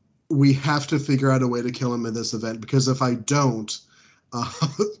have to figure out a way to kill him in this event, because if I don't,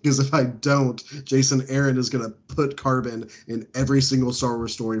 Jason Aaron is going to put Carbon in every single Star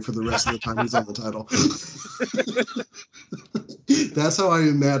Wars story for the rest of the time he's on the title. That's how I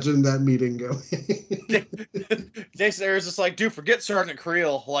imagine that meeting going. Jason Aaron's just like, dude, forget Sergeant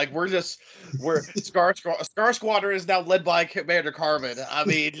Creel. Like, we're Scar Squadron is now led by Commander Carbon. I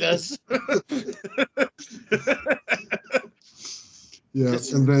mean, just... Yeah,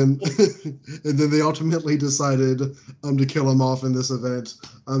 and then they ultimately decided to kill him off in this event.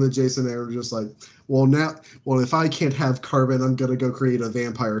 And Jason Aaron was just like, well, if I can't have Carbon, I'm gonna go create a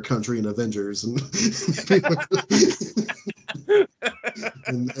vampire country in Avengers, and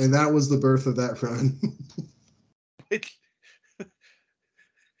and that was the birth of that run.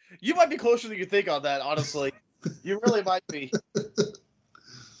 You might be closer than you think on that, honestly. You really might be.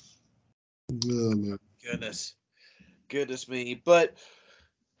 Oh, man. Goodness me. But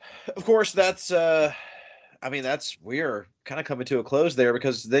of course, that's we're kind of coming to a close there,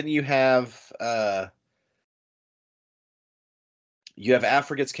 because then you have Afra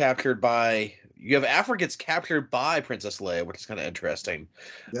gets captured by Princess Leia, which is kind of interesting.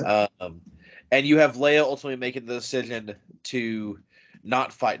 Yeah. And you have Leia ultimately making the decision to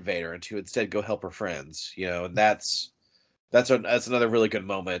not fight Vader and to instead go help her friends. And that's another really good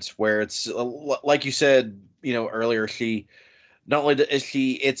moment where it's like you said, earlier. She not only is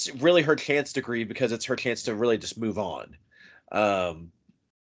she, it's really her chance to grieve, because it's her chance to really just move on. Um,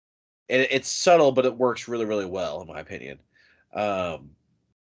 and it's subtle, but it works really, really well, in my opinion. Um,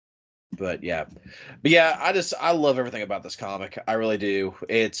 but yeah, I love everything about this comic. I really do.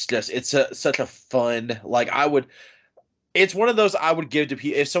 Such a fun, like, it's one of those I would give to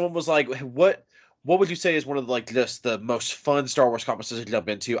people if someone was like, what would you say is one of like just the most fun Star Wars comics to jump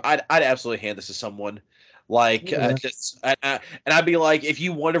into? I'd absolutely hand this to someone, like, Yeah. and I'd be like, if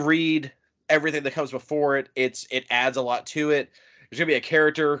you want to read everything that comes before it, it adds a lot to it. There's gonna be a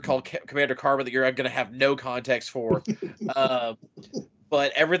character called Commander Carbon that you're gonna have no context for, um,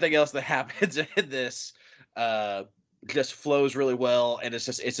 but everything else that happens in this uh, just flows really well, and it's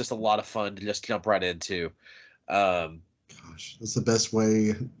just a lot of fun to just jump right into. Um, Gosh, that's the best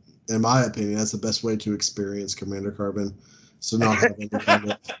way, in my opinion. That's the best way to experience Commander Carbon. So not have any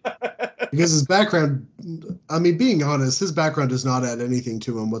kind of, because his background. I mean, being honest, his background does not add anything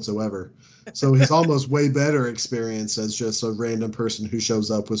to him whatsoever. So he's almost way better experience as just a random person who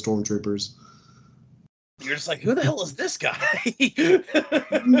shows up with stormtroopers. You're just like, who the hell is this guy?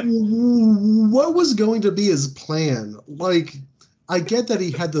 What was going to be his plan? Like, I get that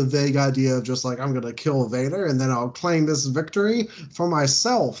he had the vague idea of just like, I'm going to kill Vader and then I'll claim this victory for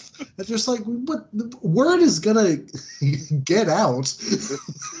myself. It's just like, what? Word is going to get out.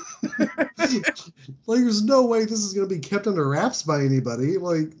 Like, there's no way this is going to be kept under wraps by anybody.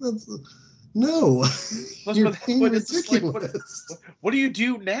 Like, no. You're being ridiculous. Like, what do you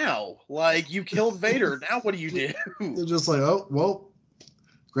do now? Like, you killed Vader. Now what do you do? They're just like, oh, well,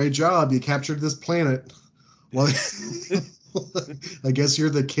 great job. You captured this planet. Well, I guess you're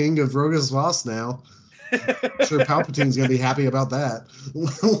the king of Rogus Voss now. I'm sure Palpatine's going to be happy about that.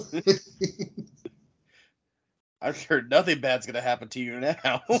 I'm sure nothing bad's going to happen to you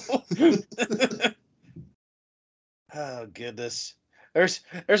now. Oh, goodness. There's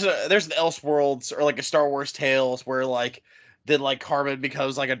an Elseworlds or like a Star Wars Tales where like then like Carbon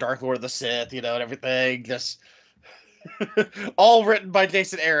becomes like a Dark Lord of the Sith, and everything. Just all written by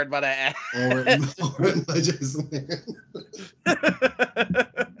Jason Aaron, but all written by Jason Aaron.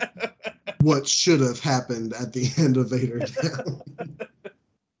 What should have happened at the end of Vader Down.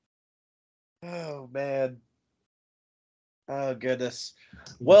 Oh man. Oh goodness.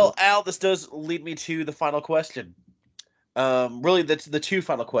 Well, Al, this does lead me to the final question. Really, that's the two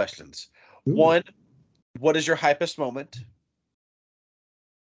final questions. Ooh. One, what is your hypest moment?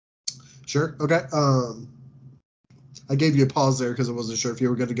 Sure. Okay. I gave you a pause there because I wasn't sure if you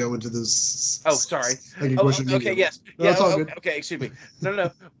were going to go into this. Oh, sorry. Okay, yes. No, yeah, all good. Okay, excuse me. No.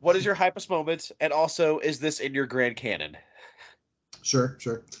 What is your hypest moment? And also, is this in your grand canon? Sure.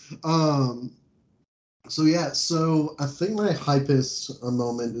 So I think my hypest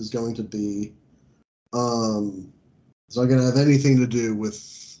moment is going to be, it's not going to have anything to do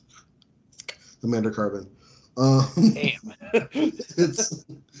with Commander Carbon. Damn. It's,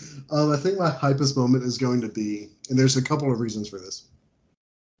 I think my hypest moment is going to be, and there's a couple of reasons for this,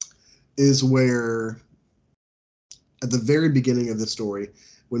 is where at the very beginning of the story,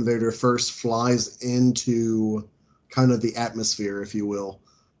 when Vader first flies into kind of the atmosphere, if you will,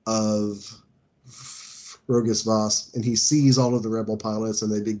 of Rogus Voss, and he sees all of the rebel pilots,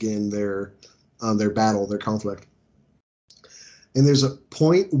 and they begin their battle, their conflict. And there's a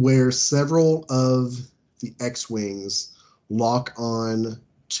point where several of the X-Wings lock on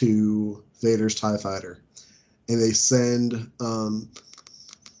to Vader's TIE Fighter, and they send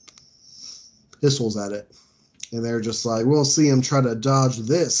pistols at it. And they're just like, we'll see him try to dodge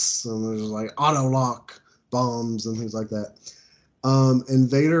this. And there's like auto-lock bombs and things like that. And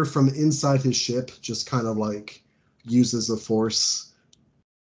Vader, from inside his ship, just kind of like uses the Force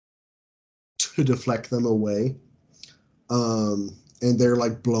to deflect them away. And they're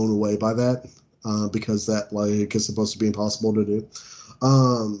like blown away by that, because that like is supposed to be impossible to do.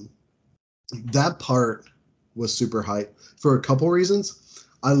 That part was super hype for a couple reasons.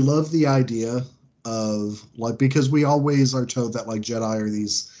 I love the idea of like, because we always are told that like Jedi are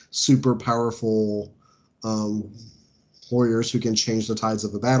these super powerful warriors who can change the tides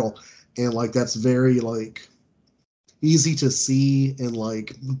of a battle, and like that's very like easy to see and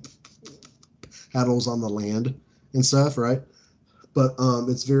like battles on the land and stuff, right? But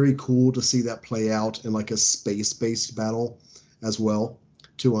it's very cool to see that play out in like a space-based battle as well.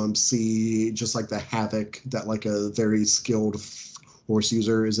 To see just like the havoc that like a very skilled horse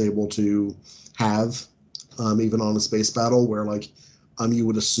user is able to have, even on a space battle where like you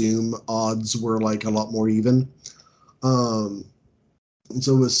would assume odds were like a lot more even. And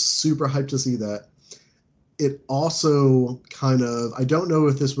so it was super hyped to see that. It also kind of, I don't know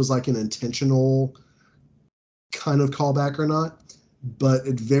if this was like an intentional kind of callback or not, but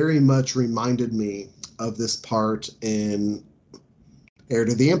it very much reminded me of this part in Heir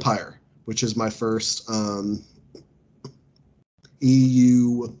to the Empire, which is my first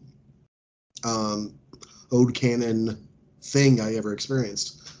EU Ode Canon thing I ever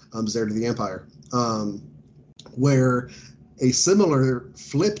experienced. Is Heir to the Empire, where a similar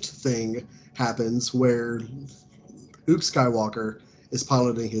flipped thing happens where Luke Skywalker is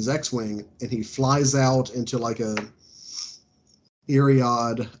piloting his X-Wing and he flies out into like a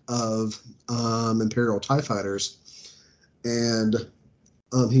myriad of Imperial TIE fighters, and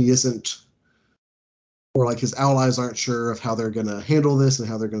he isn't, or like his allies aren't sure of how they're going to handle this and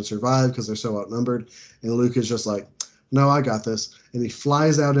how they're going to survive because they're so outnumbered. And Luke is just like, no, I got this. And he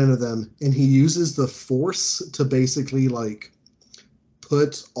flies out into them and he uses the Force to basically like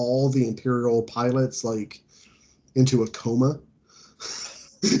put all the Imperial pilots like into a coma.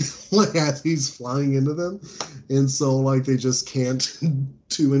 Like as he's flying into them. And so like they just can't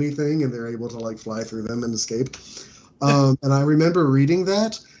do anything and they're able to like fly through them and escape. And I remember reading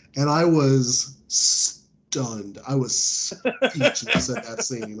that and I was stunned. I was speechless at that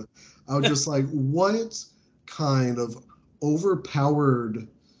scene. I was just like, what kind of overpowered,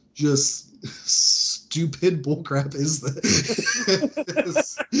 just stupid bullcrap is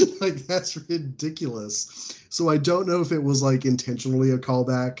this? Like, that's ridiculous. So I don't know if it was like intentionally a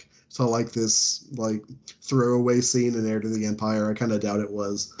callback to like this like throwaway scene in Heir to the Empire. I kind of doubt it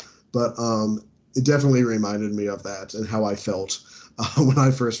was, but it definitely reminded me of that and how I felt when I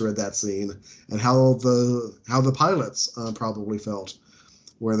first read that scene, and how the pilots probably felt,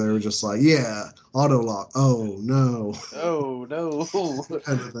 where they were just like, yeah, auto lock. Oh no. Oh no.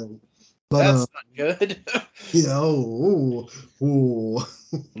 Kind of thing. But that's not good. yeah. Oh.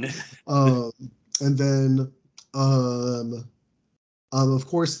 And then of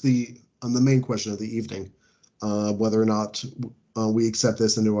course the main question of the evening, whether or not we accept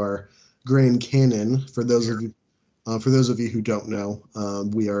this into our grand canon. For those of you who don't know,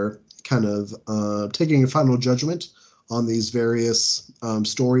 we are kind of taking a final judgment on these various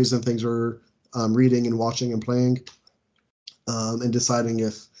stories and things we're reading and watching and playing, and deciding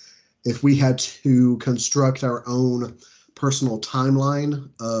if we had to construct our own personal timeline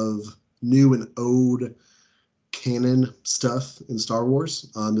of new and old canon stuff in Star Wars,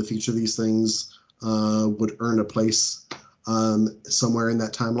 if each of these things would earn a place somewhere in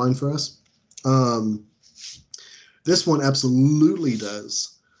that timeline for us. This one absolutely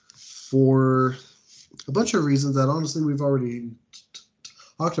does, for a bunch of reasons that honestly we've already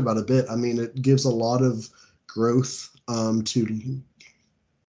talked about a bit. I mean, it gives a lot of growth to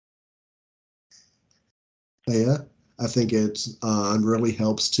Leia. I think it really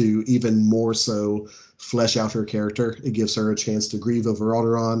helps to even more so flesh out her character. It gives her a chance to grieve over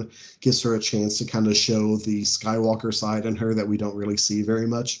Alderaan, gives her a chance to kind of show the Skywalker side in her that we don't really see very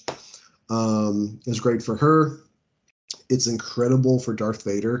much. It's great for her. It's incredible for Darth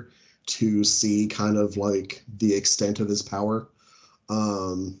Vader to see kind of like the extent of his power.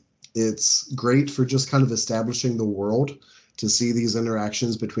 It's great for just kind of establishing the world, to see these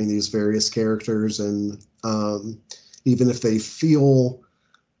interactions between these various characters, and even if they feel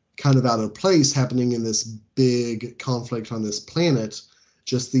kind of out of place happening in this big conflict on this planet,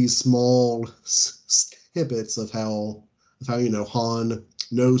 just these small snippets of how Han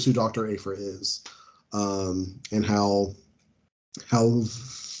knows who Dr. Aphra is, and how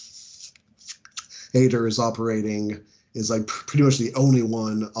Vader is like pretty much the only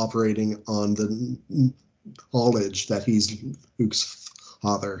one operating on the knowledge that he's Luke's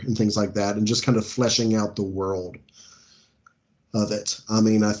father and things like that, and just kind of fleshing out the world of it. I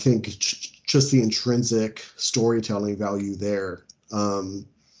mean, I think just the intrinsic storytelling value there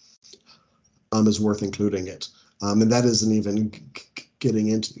is worth including it. And that isn't even getting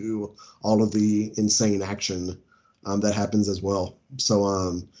into all of the insane action that happens as well.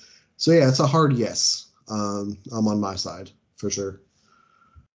 So yeah, it's a hard yes. I'm on my side for sure.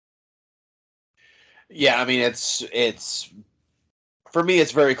 Yeah, I mean, it's for me,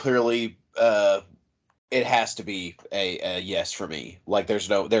 it's very clearly it has to be a yes for me. Like there's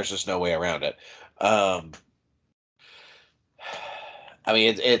just no way around it. I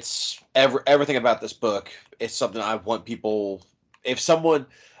mean, everything about this book is something I want people. If someone,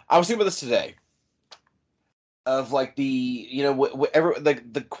 I was thinking about this today, of like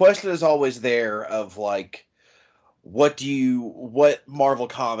the question is always there of like, what Marvel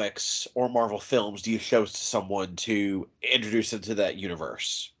comics or Marvel films do you show to someone to introduce into that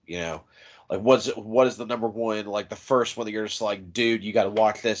universe? Like what is the number one, like the first one that you're just like, dude, you got to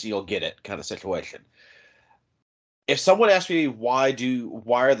watch this, and you'll get it kind of situation. If someone asks me why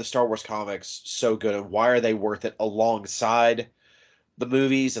are the Star Wars comics so good and why are they worth it alongside the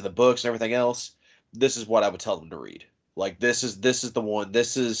movies and the books and everything else, this is what I would tell them to read. Like this is the one.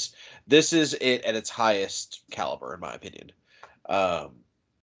 This is it at its highest caliber, in my opinion. Um,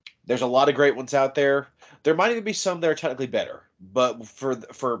 there's a lot of great ones out there. There might even be some that are technically better, but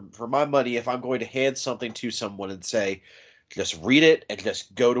for my money, if I'm going to hand something to someone and say, just read it and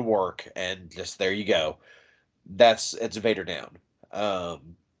just go to work and just there you go, it's Vader down.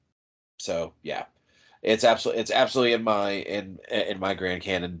 Um, so yeah, it's absolutely in my grand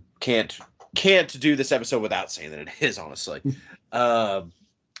canon. Can't do this episode without saying that it is, honestly. Um,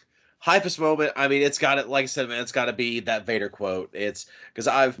 Hypest moment. I mean, it's got it. Like I said, man, it's got to be that Vader quote. It's because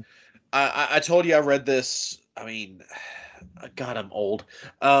I told you I read this. I mean, God, I'm old.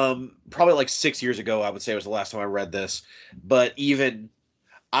 Probably like 6 years ago, I would say was the last time I read this. But even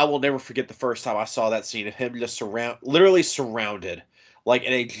I will never forget the first time I saw that scene of him just literally surrounded, like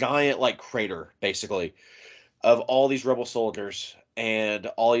in a giant like crater, basically, of all these rebel soldiers, and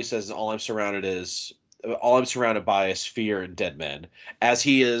all he says is, all I'm surrounded by is fear and dead men," as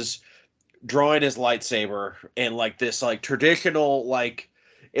he is drawing his lightsaber in like this like traditional, like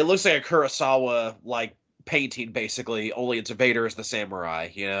it looks like a Kurosawa like painting, basically, only it's Vader as the samurai,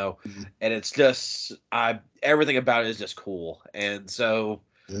 Mhm. and it's just I everything about it is just cool, and so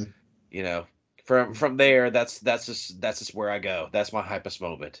Yeah. you know from there, that's just where I go. That's my hypest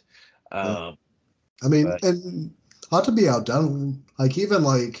moment. Yeah. um I mean, but and not to be outdone, like even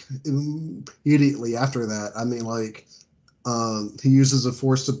like immediately after that, I mean, like he uses a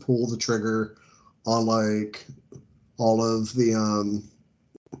force to pull the trigger on like all of the um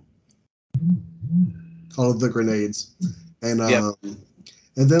all of the grenades, and yep.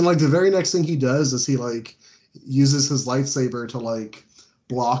 and then like the very next thing he does is he like uses his lightsaber to like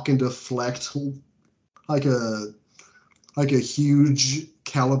block and deflect like a like a huge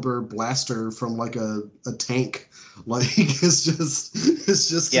caliber blaster from like a tank. Like it's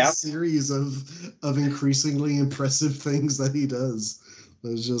just a Yeah. series of increasingly impressive things that he does.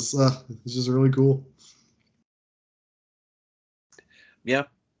 It's just really cool. Yeah.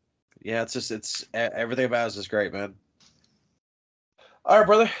 Yeah, everything about it is just great, man. All right,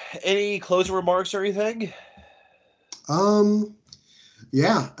 brother. Any closing remarks or anything? Um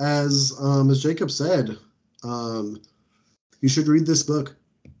yeah, as Jacob said, um you should read this book,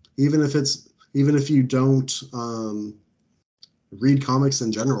 even if you don't read comics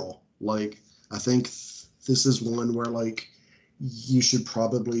in general. Like I think this is one where like you should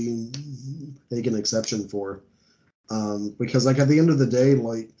probably make an exception for, because like at the end of the day,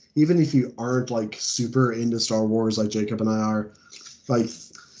 like even if you aren't like super into Star Wars like Jacob and I are, like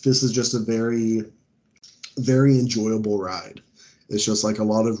this is just a very enjoyable ride. It's just like a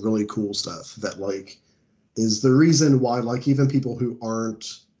lot of really cool stuff that like is the reason why like even people who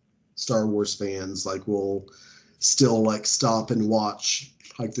aren't Star Wars fans like will still like stop and watch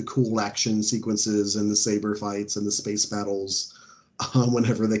like the cool action sequences and the saber fights and the space battles,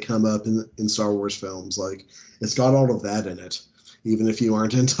 whenever they come up in Star Wars films. Like it's got all of that in it, even if you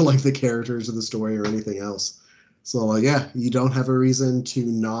aren't into like the characters or the story or anything else. So like yeah, you don't have a reason to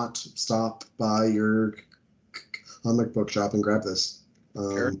not stop by your comic book shop and grab this.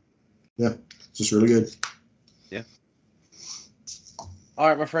 Sure. Yeah, it's just really good. Yeah. All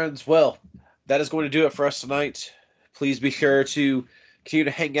right, my friends. Well, that is going to do it for us tonight. Please be sure to continue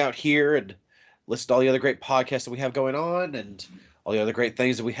to hang out here and listen to all the other great podcasts that we have going on and all the other great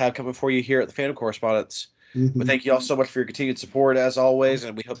things that we have coming for you here at the Fandom Correspondence. But Hmm. thank you all so much for your continued support, as always,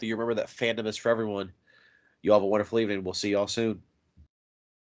 and we hope that you remember that fandom is for everyone. You all have a wonderful evening. We'll see you all soon.